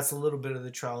 and that's a little bit of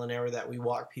the trial and error that we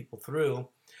walk people through.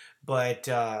 But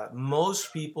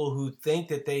most people who think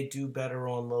that they do better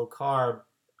on low carb,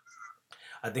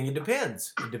 I think it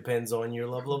depends. It depends on your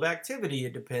level of activity.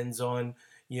 It depends on,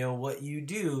 what you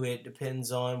do. It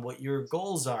depends on what your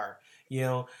goals are.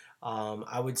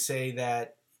 I would say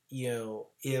that,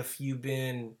 if you've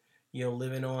been,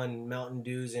 living on Mountain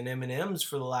Dews and M&Ms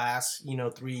for the last,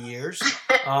 3 years,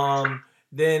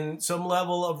 then some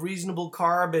level of reasonable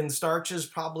carb and starches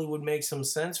probably would make some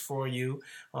sense for you.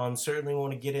 Certainly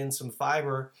want to get in some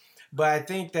fiber. But I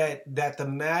think that the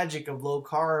magic of low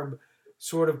carb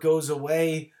sort of goes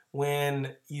away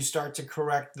when you start to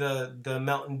correct the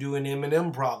Mountain Dew and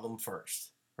M&M problem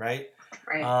first, right?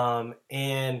 Right.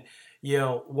 And,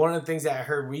 one of the things that I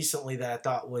heard recently that I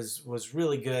thought was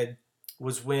really good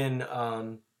was when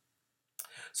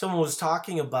someone was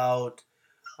talking about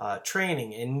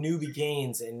training and newbie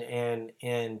gains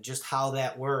and just how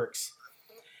that works.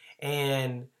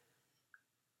 And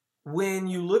when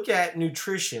you look at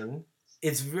nutrition,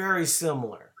 it's very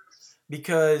similar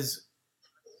because,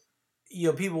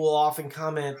 people will often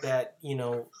comment that,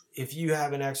 if you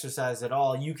haven't exercised at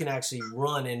all, you can actually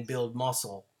run and build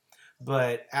muscle.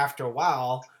 But after a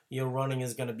while, running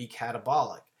is going to be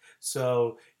catabolic.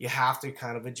 So you have to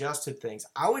kind of adjust to things.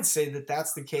 I would say that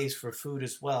that's the case for food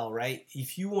as well, right?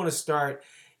 If you want to start,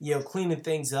 cleaning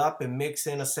things up and mix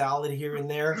in a salad here and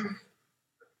there,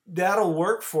 that'll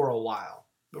work for a while,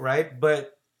 right?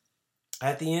 But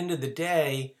at the end of the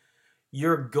day,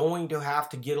 you're going to have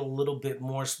to get a little bit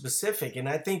more specific. And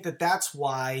I think that that's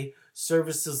why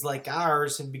services like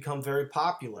ours have become very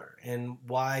popular and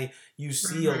why you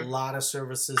see a lot of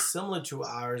services similar to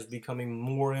ours becoming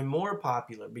more and more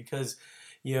popular because,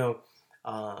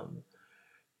 I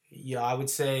would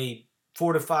say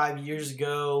 4 to 5 years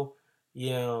ago,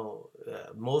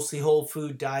 mostly whole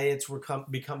food diets were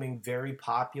becoming very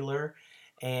popular.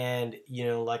 And,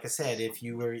 like I said, if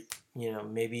you were,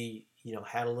 maybe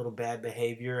had a little bad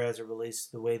behavior as it relates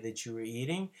to the way that you were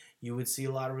eating, you would see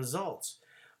a lot of results.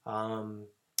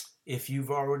 If you've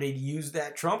already used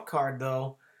that trump card,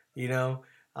 though, you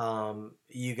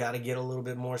got to get a little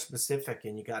bit more specific,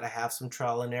 and you got to have some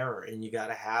trial and error, and you got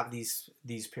to have these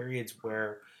periods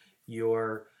where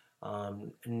you're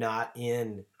not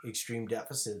in extreme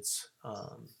deficits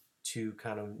to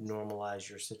kind of normalize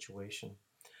your situation.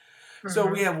 So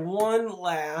we have one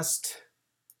last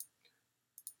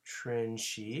trend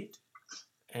sheet.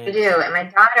 We do, and my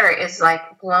daughter is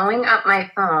like blowing up my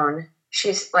phone.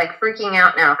 She's like freaking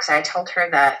out now because I told her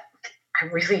that I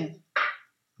really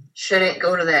shouldn't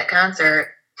go to that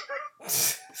concert.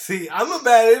 See, I'm a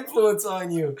bad influence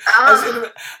on you.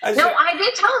 No, I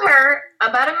did tell her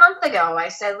about a month ago. I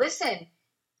said, listen,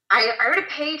 I already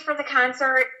paid for the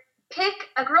concert. Pick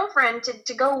a girlfriend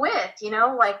to go with,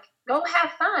 go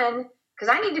have fun because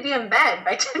I need to be in bed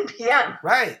by 10 p.m.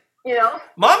 Right.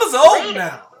 Mama's old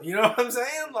now. You know what I'm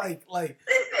saying? Like. Listen,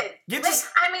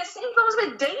 same goes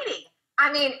with dating.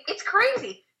 It's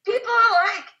crazy. People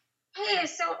are like, hey,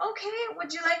 so, okay,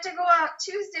 would you like to go out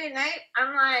Tuesday night?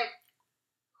 I'm like,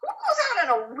 who goes out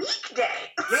on a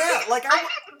weekday? Yeah, like I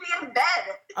have to be in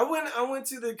bed. I went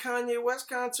to the Kanye West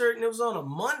concert and it was on a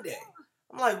Monday.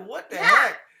 I'm like, what the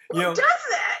heck? Who does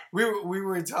that? We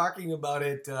were talking about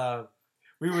it.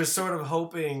 We were sort of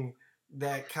hoping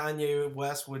that Kanye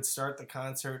West would start the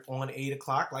concert on 8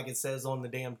 o'clock, like it says on the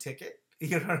damn ticket.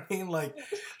 You know what I mean? Like,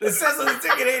 it says on the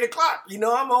ticket 8 o'clock. I'm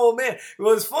an old man.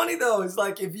 What's funny, though, is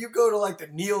like if you go to like the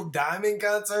Neil Diamond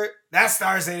concert, that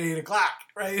starts at 8 o'clock,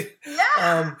 right?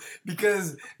 Yeah.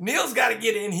 Because Neil's got to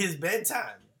get in his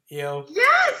bedtime.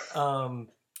 Yes.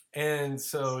 And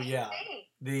so yeah,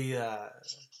 the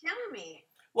she's killing me.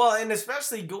 Well, and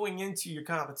especially going into your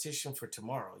competition for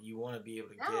tomorrow, you want to be able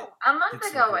to get a month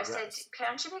ago. I said,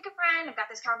 "Can she make a friend? I've got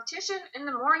this competition in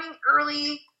the morning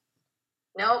early."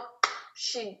 Nope.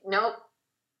 Nope.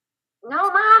 No,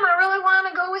 Mom, I really want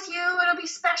to go with you. It'll be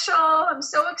special. I'm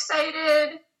so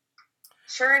excited.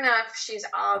 Sure enough, she's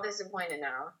all disappointed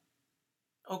now.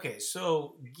 Okay,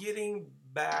 so getting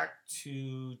back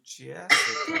to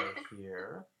Jessica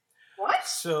here. What?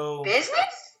 So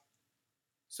business?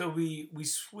 So we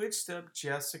switched up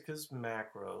Jessica's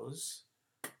macros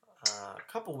a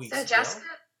couple weeks ago. So Jessica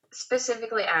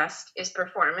specifically asked, is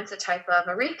performance a type of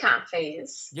a recomp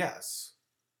phase? Yes.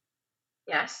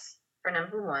 Yes, for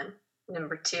number 1.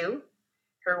 Number 2,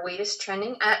 her weight is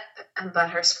trending up, but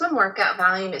her swim workout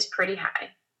volume is pretty high.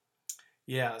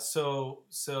 Yeah, so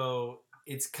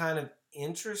it's kind of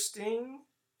interesting,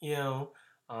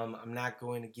 I'm not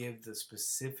going to give the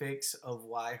specifics of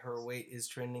why her weight is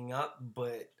trending up,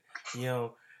 but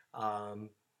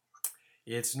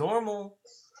it's normal,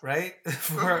 right?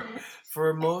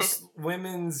 for most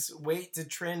women's weight to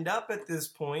trend up at this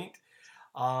point.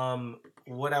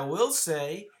 What I will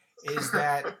say is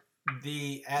that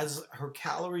as her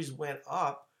calories went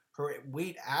up, her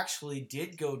weight actually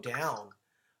did go down,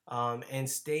 and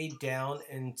stayed down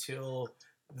until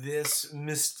this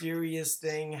mysterious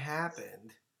thing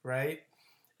happened, right?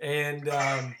 And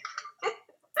I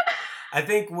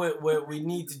think what we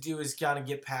need to do is kind of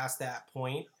get past that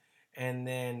point, and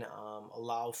then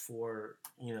allow for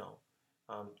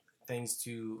things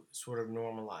to sort of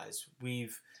normalize.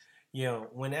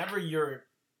 Whenever you're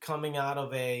coming out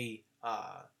of a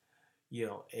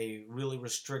really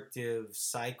restrictive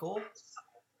cycle,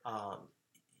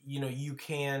 you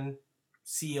can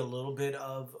see a little bit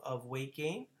of weight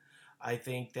gain. I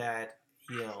think that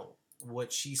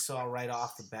what she saw right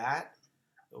off the bat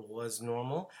was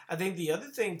normal. I think the other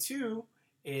thing too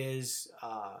is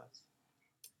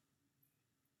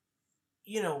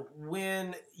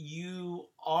when you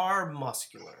are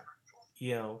muscular,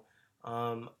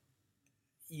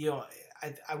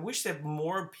 I wish that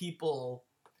more people,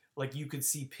 like, you could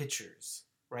see pictures,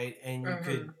 right?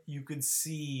 And you could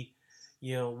see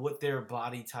what their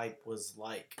body type was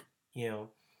like.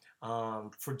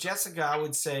 For Jessica, I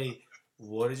would say,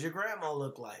 what does your grandma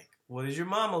look like? What does your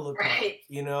mama look like?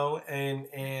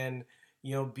 And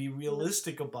be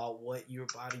realistic about what your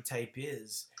body type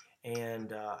is.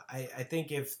 And I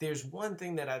think if there's one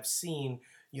thing that I've seen,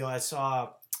 I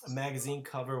saw a magazine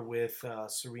cover with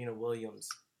Serena Williams.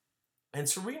 And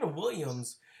Serena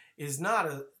Williams is not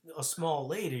a small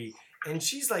lady, and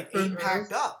she's like 8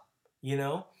 packed up,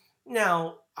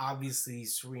 Now, obviously,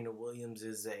 Serena Williams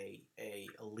is a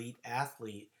elite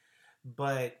athlete,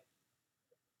 but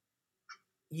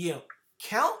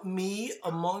count me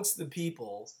amongst the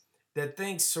people that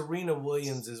think Serena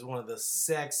Williams is one of the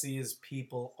sexiest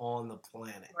people on the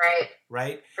planet.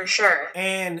 Right? For sure.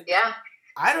 And yeah,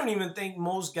 I don't even think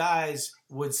most guys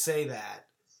would say that,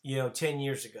 10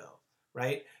 years ago,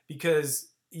 right? Because,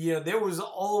 there was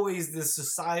always this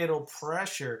societal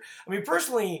pressure. I mean,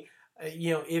 personally,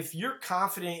 if you're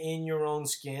confident in your own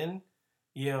skin,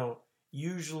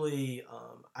 usually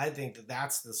I think that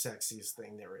that's the sexiest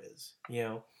thing there is,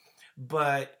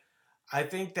 But I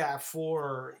think that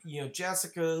for,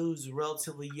 Jessica, who's a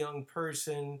relatively young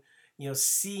person,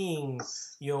 seeing,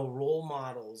 role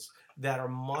models that are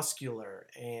muscular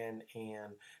and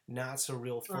not so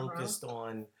real focused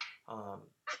on,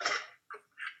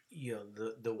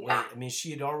 the weight. I mean,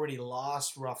 she had already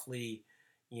lost roughly,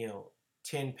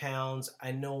 10 pounds.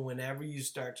 I know whenever you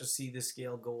start to see the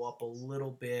scale go up a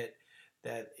little bit,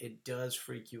 that it does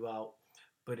freak you out.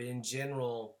 But in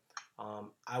general,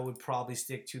 I would probably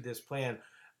stick to this plan.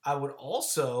 I would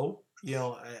also,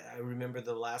 I remember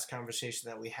the last conversation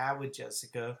that we had with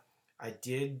Jessica. I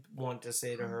did want to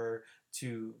say to her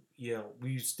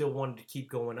we still wanted to keep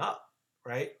going up,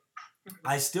 right?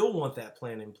 I still want that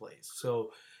plan in place.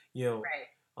 So,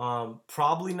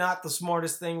 probably not the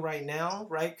smartest thing right now,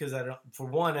 right? Because I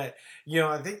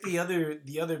think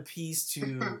the other piece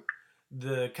to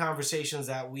the conversations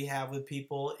that we have with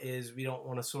people is we don't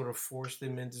want to sort of force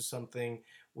them into something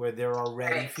where they're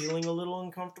already feeling a little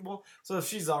uncomfortable. So if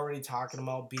she's already talking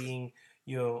about being,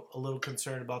 a little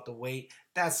concerned about the weight,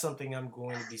 that's something I'm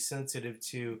going to be sensitive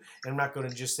to. And I'm not going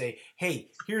to just say, hey,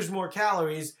 here's more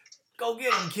calories. Go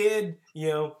get them, kid.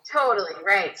 Totally,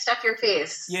 right. Stuff your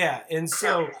face. Yeah, and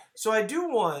so I do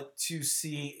want to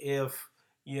see if,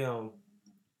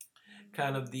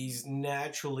 kind of these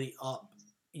naturally up,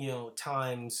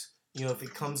 times, if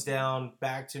it comes down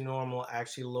back to normal,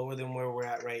 actually lower than where we're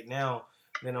at right now,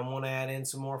 then I'm going to add in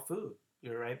some more food.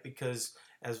 You're right, because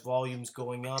as volume's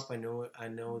going up, I know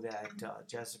that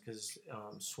Jessica's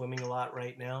swimming a lot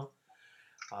right now.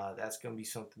 That's going to be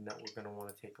something that we're going to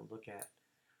want to take a look at.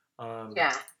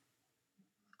 Yeah.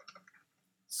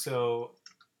 So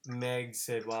Meg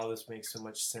said, "Wow, this makes so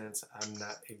much sense." I'm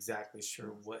not exactly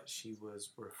sure what she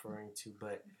was referring to,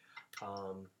 but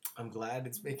I'm glad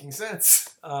it's making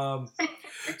sense. So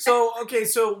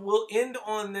we'll end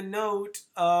on the note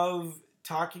of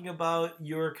talking about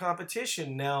your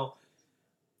competition. Now,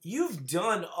 you've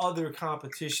done other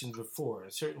competitions before.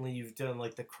 Certainly, you've done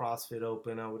like the CrossFit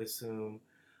Open, I would assume.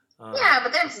 Yeah,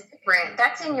 but that's different.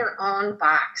 That's in your own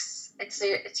box. It's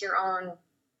your own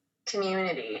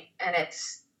community, and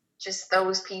it's just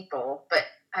those people. But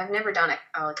I've never done a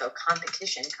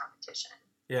competition.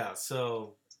 Yeah,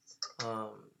 so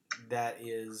that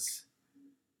is,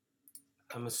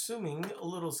 I'm assuming, a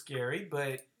little scary,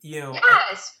 but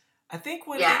yes. I think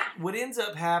what ends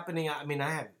up happening. I mean, I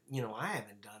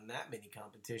haven't done that many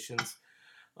competitions,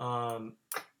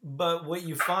 but what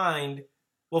you find,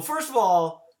 well, first of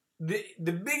all,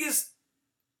 the biggest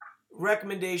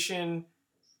recommendation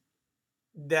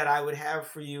that I would have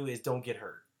for you is don't get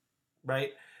hurt,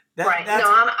 right? Right. No,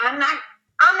 I'm not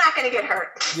going to get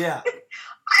hurt. Yeah.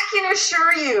 I can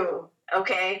assure you.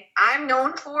 Okay, I'm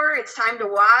known for it's time to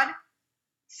WOD.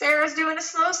 Sarah's doing a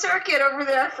slow circuit over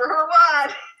there for her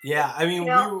WOD. Yeah, I mean,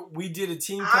 we did a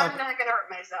team. I'm not going to hurt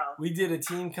myself. We did a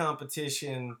team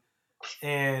competition.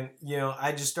 And,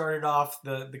 I just started off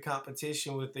the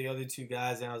competition with the other two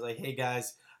guys, and I was like, hey,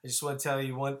 guys, I just want to tell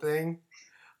you one thing.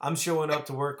 I'm showing up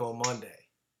to work on Monday.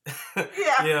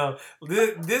 Yeah.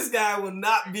 This guy will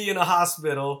not be in a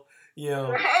hospital.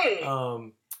 Right.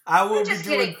 I will just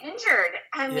getting injured.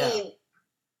 I mean,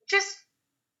 just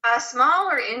a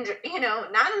smaller injury,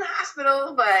 not in the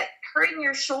hospital, but hurting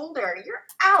your shoulder. You're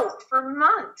out for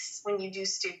months when you do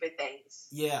stupid things.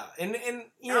 Yeah. And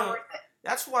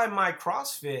that's why my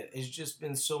CrossFit has just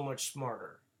been so much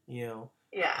smarter,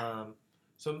 Yeah.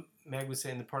 So Meg was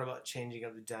saying the part about changing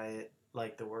up the diet,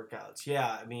 like the workouts. Yeah,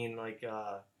 I mean, like,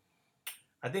 I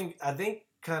think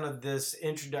kind of this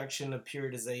introduction of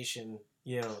periodization,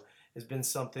 has been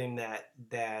something that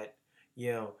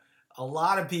a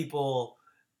lot of people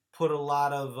put a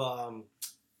lot of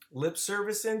lip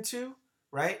service into,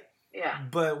 right? Yeah.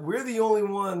 But we're the only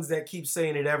ones that keep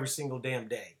saying it every single damn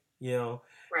day,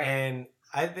 Right. And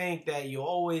I think that you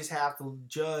always have to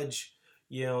judge,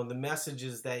 the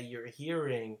messages that you're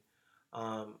hearing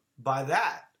by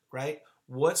that, right?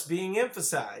 What's being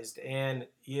emphasized, and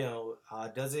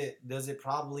does it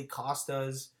probably cost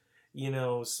us,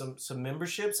 some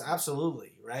memberships?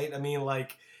 Absolutely, right? I mean,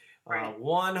 like,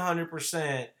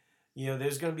 100%.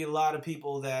 There's going to be a lot of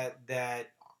people that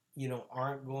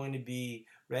aren't going to be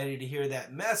ready to hear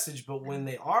that message, but when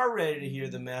they are ready to hear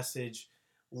the message,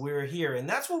 we're here. And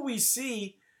that's what we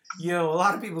see. A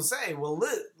lot of people say, well,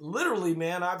 literally,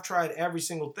 man, I've tried every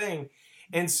single thing.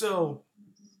 And so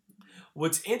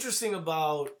what's interesting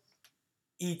about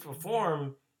Eat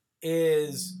Perform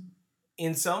is,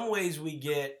 in some ways, we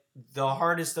get the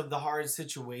hardest of the hard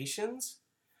situations,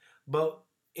 but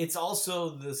it's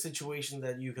also the situation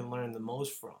that you can learn the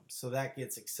most from. So that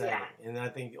gets exciting. Yeah. And I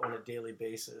think on a daily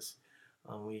basis,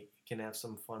 we can have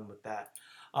some fun with that.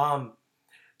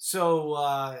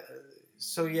 So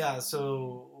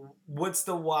what's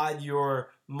the WOD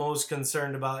you're most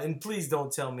concerned about? And please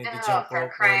don't tell me the jump rope.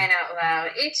 For crying out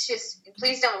loud. It's just,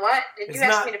 please don't what? Did you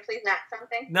ask me to please not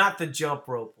something? Not the jump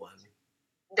rope one.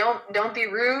 Don't be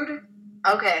rude?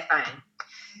 Okay, fine.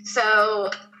 So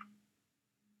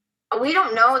we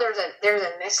don't know. There's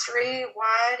a mystery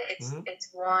WOD. It's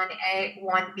 1A,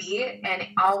 1B, and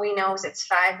all we know is it's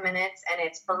 5 minutes and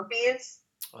it's burpees.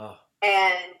 Oh.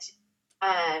 And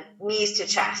knees to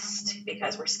chest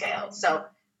because we're scaled. So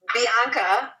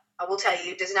Bianca, I will tell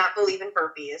you, does not believe in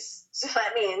burpees. So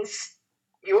that means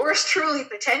yours truly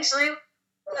potentially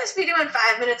must be doing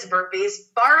 5 minutes of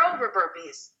burpees. Bar over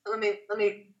burpees. Let me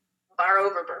bar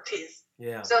over burpees.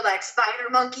 Yeah. So like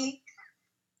spider monkey.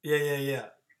 Yeah.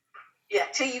 Yeah,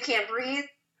 till you can't breathe.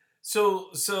 So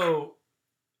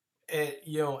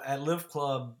at Lift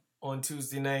Club on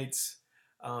Tuesday nights,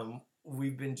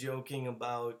 we've been joking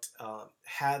about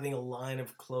having a line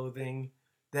of clothing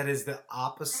that is the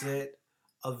opposite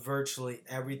of virtually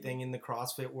everything in the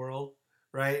CrossFit world,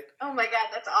 right? Oh my God,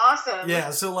 that's awesome. Yeah,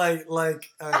 so like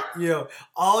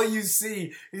all you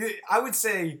see, I would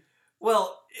say,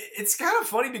 well, it's kind of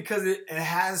funny because it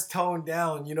has toned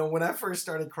down. When I first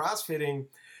started CrossFitting,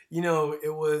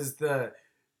 it was the,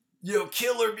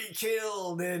 kill or be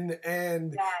killed, and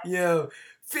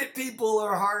fit people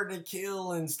are hard to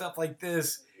kill and stuff like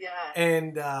this. Yeah.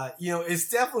 And, it's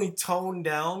definitely toned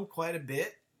down quite a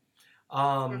bit.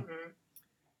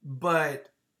 But,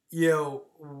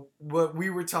 what we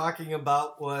were talking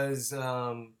about was,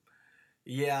 the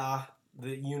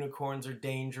unicorns are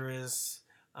dangerous.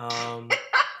 Not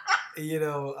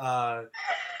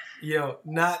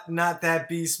that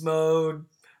beast mode.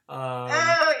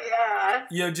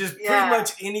 Just pretty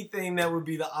much anything that would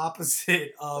be the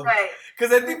opposite of. Right.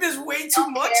 Because I think there's way too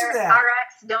much of that.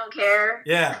 RX, don't care.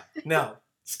 Yeah, no.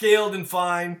 Scaled and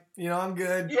fine. I'm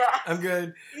good. Yeah. I'm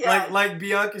good. Yeah. Like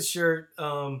Bianca's shirt,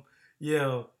 I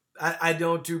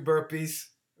don't do burpees,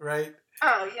 right?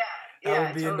 Oh, yeah. That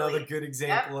would be another good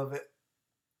example of it.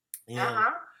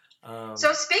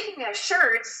 So speaking of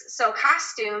shirts,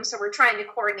 costumes, so we're trying to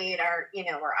coordinate our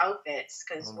outfits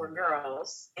because we're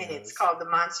girls, and it's called the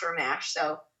Monster Mash.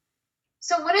 So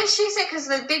what does she say? Because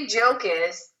the big joke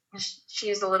is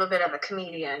she's a little bit of a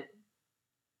comedian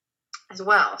as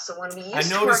well. So when we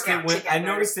used to work out together, I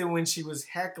noticed it when she was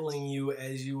heckling you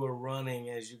as you were running,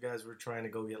 as you guys were trying to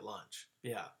go get lunch.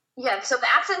 Yeah. Yeah. So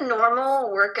that's a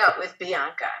normal workout with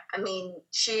Bianca. I mean,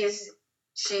 she's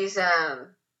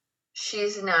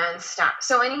nonstop.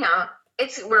 So anyhow,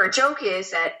 where a joke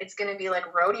is that it's going to be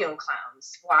like rodeo clowns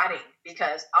squatting,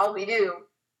 because all we do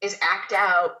is act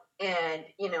out and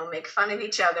make fun of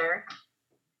each other,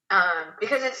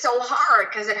 because it's so hard,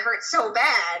 because it hurts so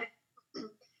bad.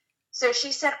 So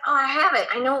she said, "Oh, I have it.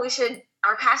 I know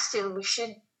our costume. We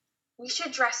should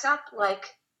dress up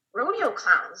like rodeo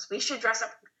clowns. We should dress up."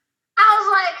 I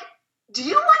was like, "Do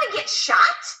you want to get shot?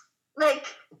 Like,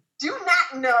 do you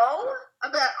not know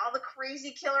about all the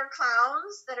crazy killer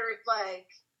clowns that are like,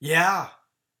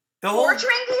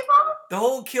 torturing people?" The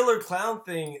whole killer clown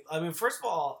thing. I mean, first of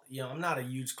all, I'm not a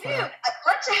huge clown.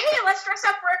 Dude, let's dress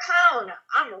up for a clown.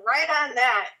 I'm right on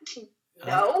that.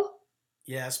 No.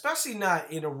 Yeah, especially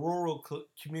not in a rural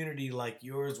community like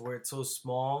yours, where it's so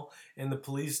small, and the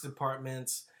police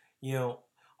departments,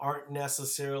 aren't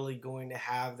necessarily going to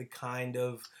have the kind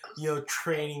of,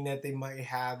 training that they might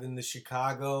have in the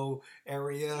Chicago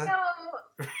area.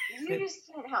 You just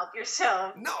can't help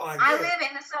yourself. No, I live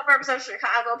in the suburbs of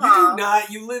Chicago, Paul. You do not.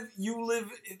 You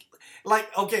live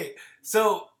okay,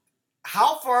 so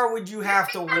how far would you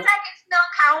have to walk? I can smell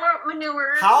cow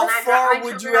manure. How far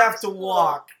would you have to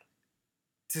walk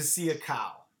to see a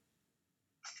cow?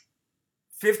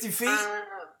 50 feet?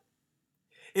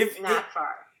 Not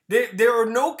far. There are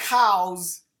no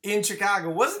cows in Chicago.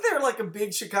 Wasn't there like a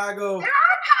big Chicago? There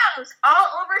are cows all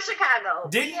over Chicago.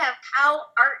 We have cow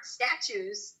art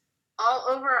statues all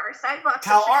over our sidewalks.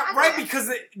 Cow art, right? Because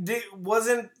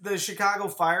wasn't the Chicago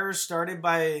fire started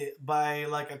by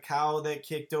like a cow that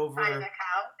kicked over? By a cow?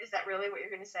 Is that really what you're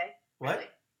going to say? What? Really?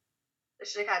 The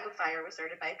Chicago fire was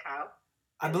started by a cow?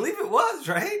 I believe it was,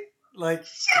 right? Like,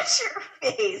 shut your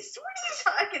face.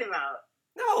 What are you talking about?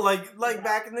 No, like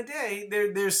back in the day,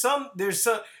 there's some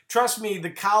trust me, the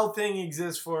cow thing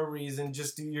exists for a reason.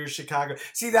 Just do your Chicago.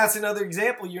 See, that's another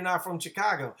example. You're not from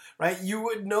Chicago, right? You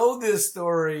would know this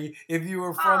story if you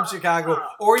were from Chicago,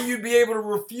 or you'd be able to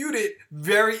refute it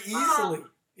very easily.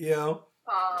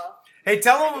 Paul. Hey,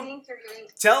 tell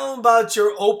them about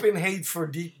your open hate for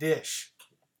deep dish.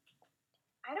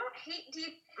 I don't hate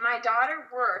deep. My daughter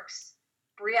works,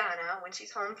 Brianna, when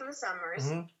she's home for the summers.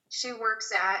 Mm-hmm. She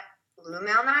works at Lou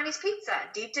Malnati's Pizza,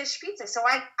 deep dish pizza. So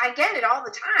I get it all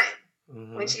the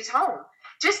time when she's home.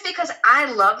 Just because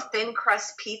I love thin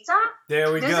crust pizza.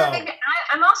 There we go.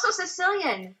 I'm also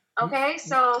Sicilian. Okay,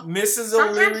 so Mrs.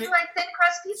 O'Leary, sometimes you like thin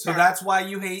crust pizza. So that's why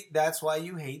you hate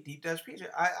deep dish pizza.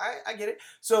 I get it.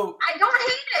 So I don't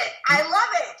hate it. I love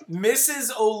it.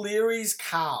 Mrs. O'Leary's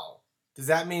cow. Does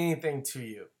that mean anything to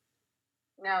you?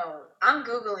 No, I'm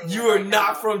Googling. You are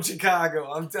not from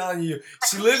Chicago. I'm telling you.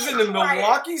 She lives in the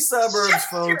Milwaukee suburbs,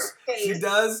 folks. She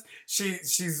does. She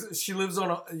lives on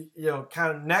a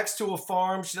kind of next to a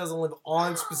farm. She doesn't live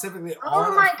on specifically on a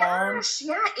farm. Oh my gosh!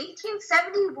 Yeah,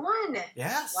 1871.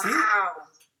 Yeah. Wow.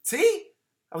 See,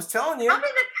 I was telling you. How did the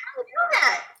cow do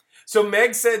that? So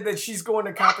Meg said that she's going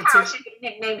to competition. That cow should be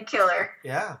nicknamed Killer.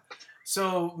 Yeah.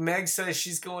 So Meg says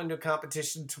she's going to a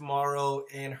competition tomorrow,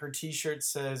 and her T-shirt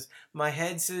says, "My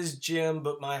head says gym,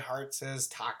 but my heart says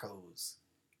tacos."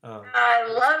 I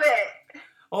love it.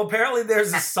 Well, apparently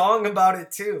there's a song about it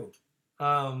too.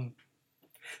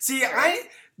 See,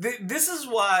 this is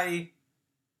why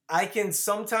I can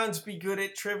sometimes be good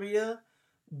at trivia,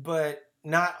 but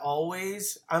not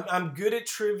always. I'm good at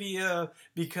trivia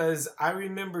because I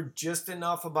remember just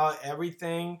enough about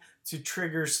everything to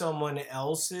trigger someone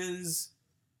else's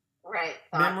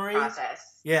memory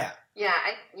process. Yeah.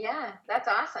 Yeah, that's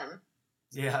awesome.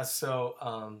 Yeah, so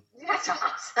that's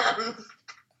awesome.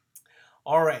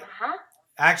 All right. Uh-huh.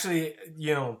 Actually,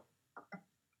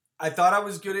 I thought I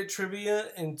was good at trivia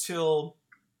until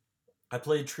I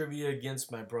played trivia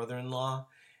against my brother-in-law,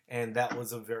 and that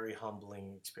was a very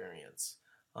humbling experience.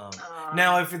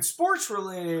 Now, if it's sports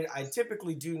related, I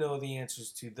typically do know the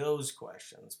answers to those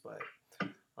questions, but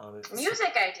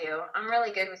music I do. I'm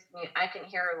really good with music. I can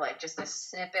hear like just a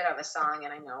snippet of a song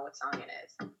and I know what song it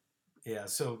is. Yeah,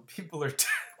 so people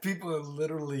are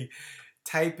literally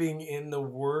typing in the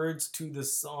words to the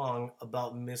song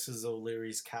about Mrs.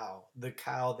 O'Leary's cow, the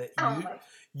cow that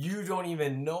you don't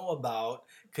even know about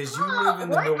because you live in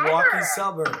the Milwaukee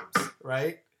suburbs,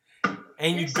 right?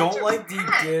 And you don't like deep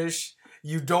dish.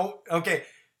 You don't. Okay,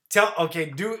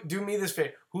 do me this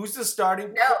favor. Who's the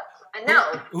starting?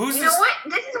 No. Who's you know what?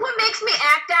 This is what makes me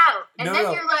act out. And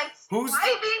then you're like, why are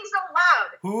you being so loud?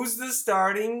 Who's the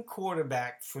starting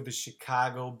quarterback for the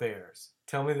Chicago Bears?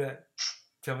 Tell me that.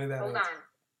 Hold on.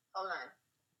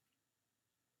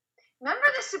 Remember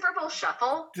the Super Bowl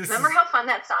Shuffle? Remember how fun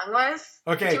that song was?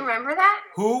 Okay. Do you remember that?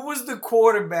 Who was the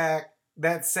quarterback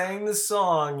that sang the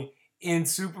song in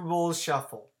Super Bowl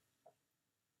Shuffle?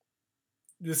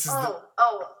 This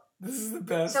is the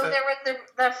best. So there was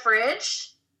the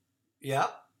Fridge. Yeah.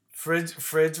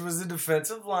 Fridge was the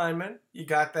defensive lineman. You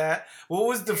got that. What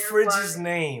was the Fridge's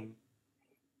name?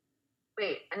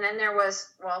 Wait, and then there was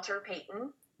Walter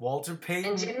Payton.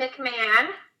 And Jim McMahon.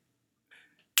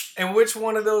 And which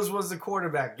one of those was the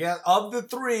quarterback? Yeah, of the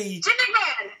three. Jim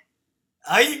McMahon.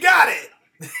 Oh, you got it.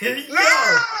 There you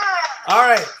go. All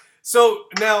right. So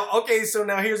now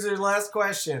here's the last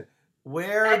question.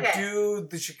 Where do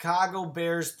the Chicago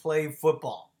Bears play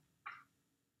football?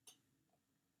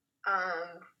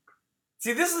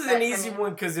 See, this is an easy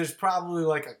one because there's probably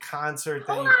like a concert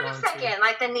that you've gone to. Hold on a second,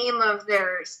 like the name of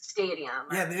their stadium.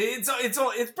 Yeah,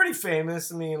 it's pretty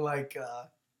famous. I mean, like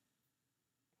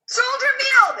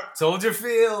Soldier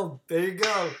Field. There you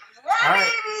go. Yeah, all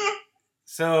right. Baby.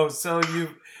 So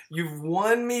you've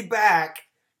won me back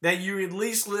that you at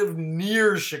least live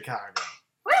near Chicago.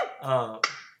 Woo!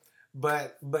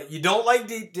 But you don't like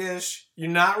deep dish. You're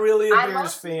not really a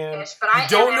Bears fan. Dish, but you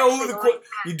don't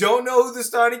know who the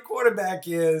starting quarterback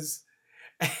is.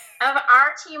 Of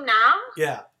our team now?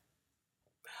 Yeah.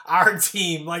 Our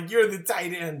team, like you're the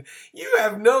tight end. You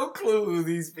have no clue who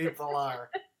these people are.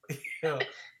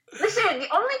 Listen,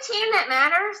 the only team that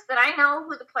matters that I know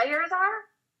who the players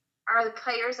are the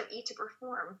players of Eat to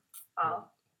Perform. Oh,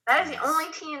 that is the only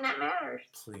team that matters.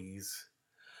 Please.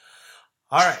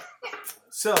 All right.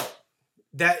 So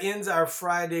that ends our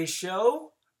Friday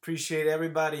show. Appreciate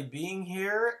everybody being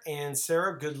here. And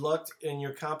Sarah, good luck in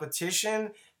your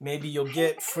competition. Maybe you'll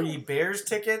get free Bears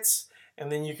tickets,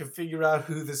 and then you can figure out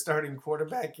who the starting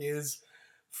quarterback is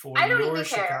for your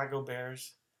Chicago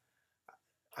Bears.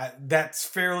 That's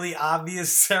fairly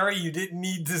obvious, Sarah. You didn't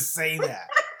need to say that.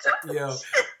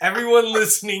 Everyone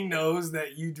listening knows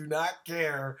that you do not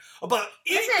care about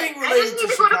anything related to Chicago. I just need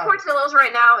to go to Portillo's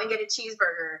right now and get a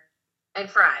cheeseburger and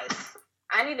fries.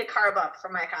 I need to carb up for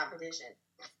my competition.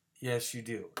 Yes, you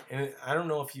do. And I don't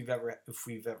know if we've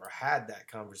ever had that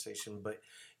conversation, but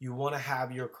you want to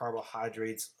have your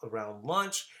carbohydrates around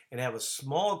lunch and have a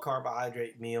small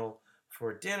carbohydrate meal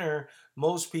for dinner.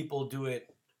 Most people do it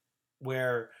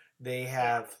where they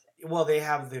have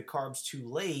the carbs too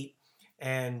late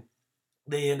and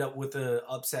they end up with an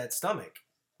upset stomach,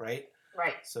 right?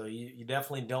 Right. So you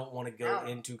definitely don't want to go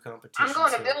into competition. I'm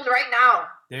going to build right now.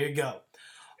 There you go.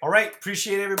 All right.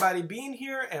 Appreciate everybody being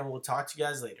here, and we'll talk to you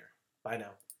guys later. Bye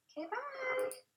now. Okay, bye.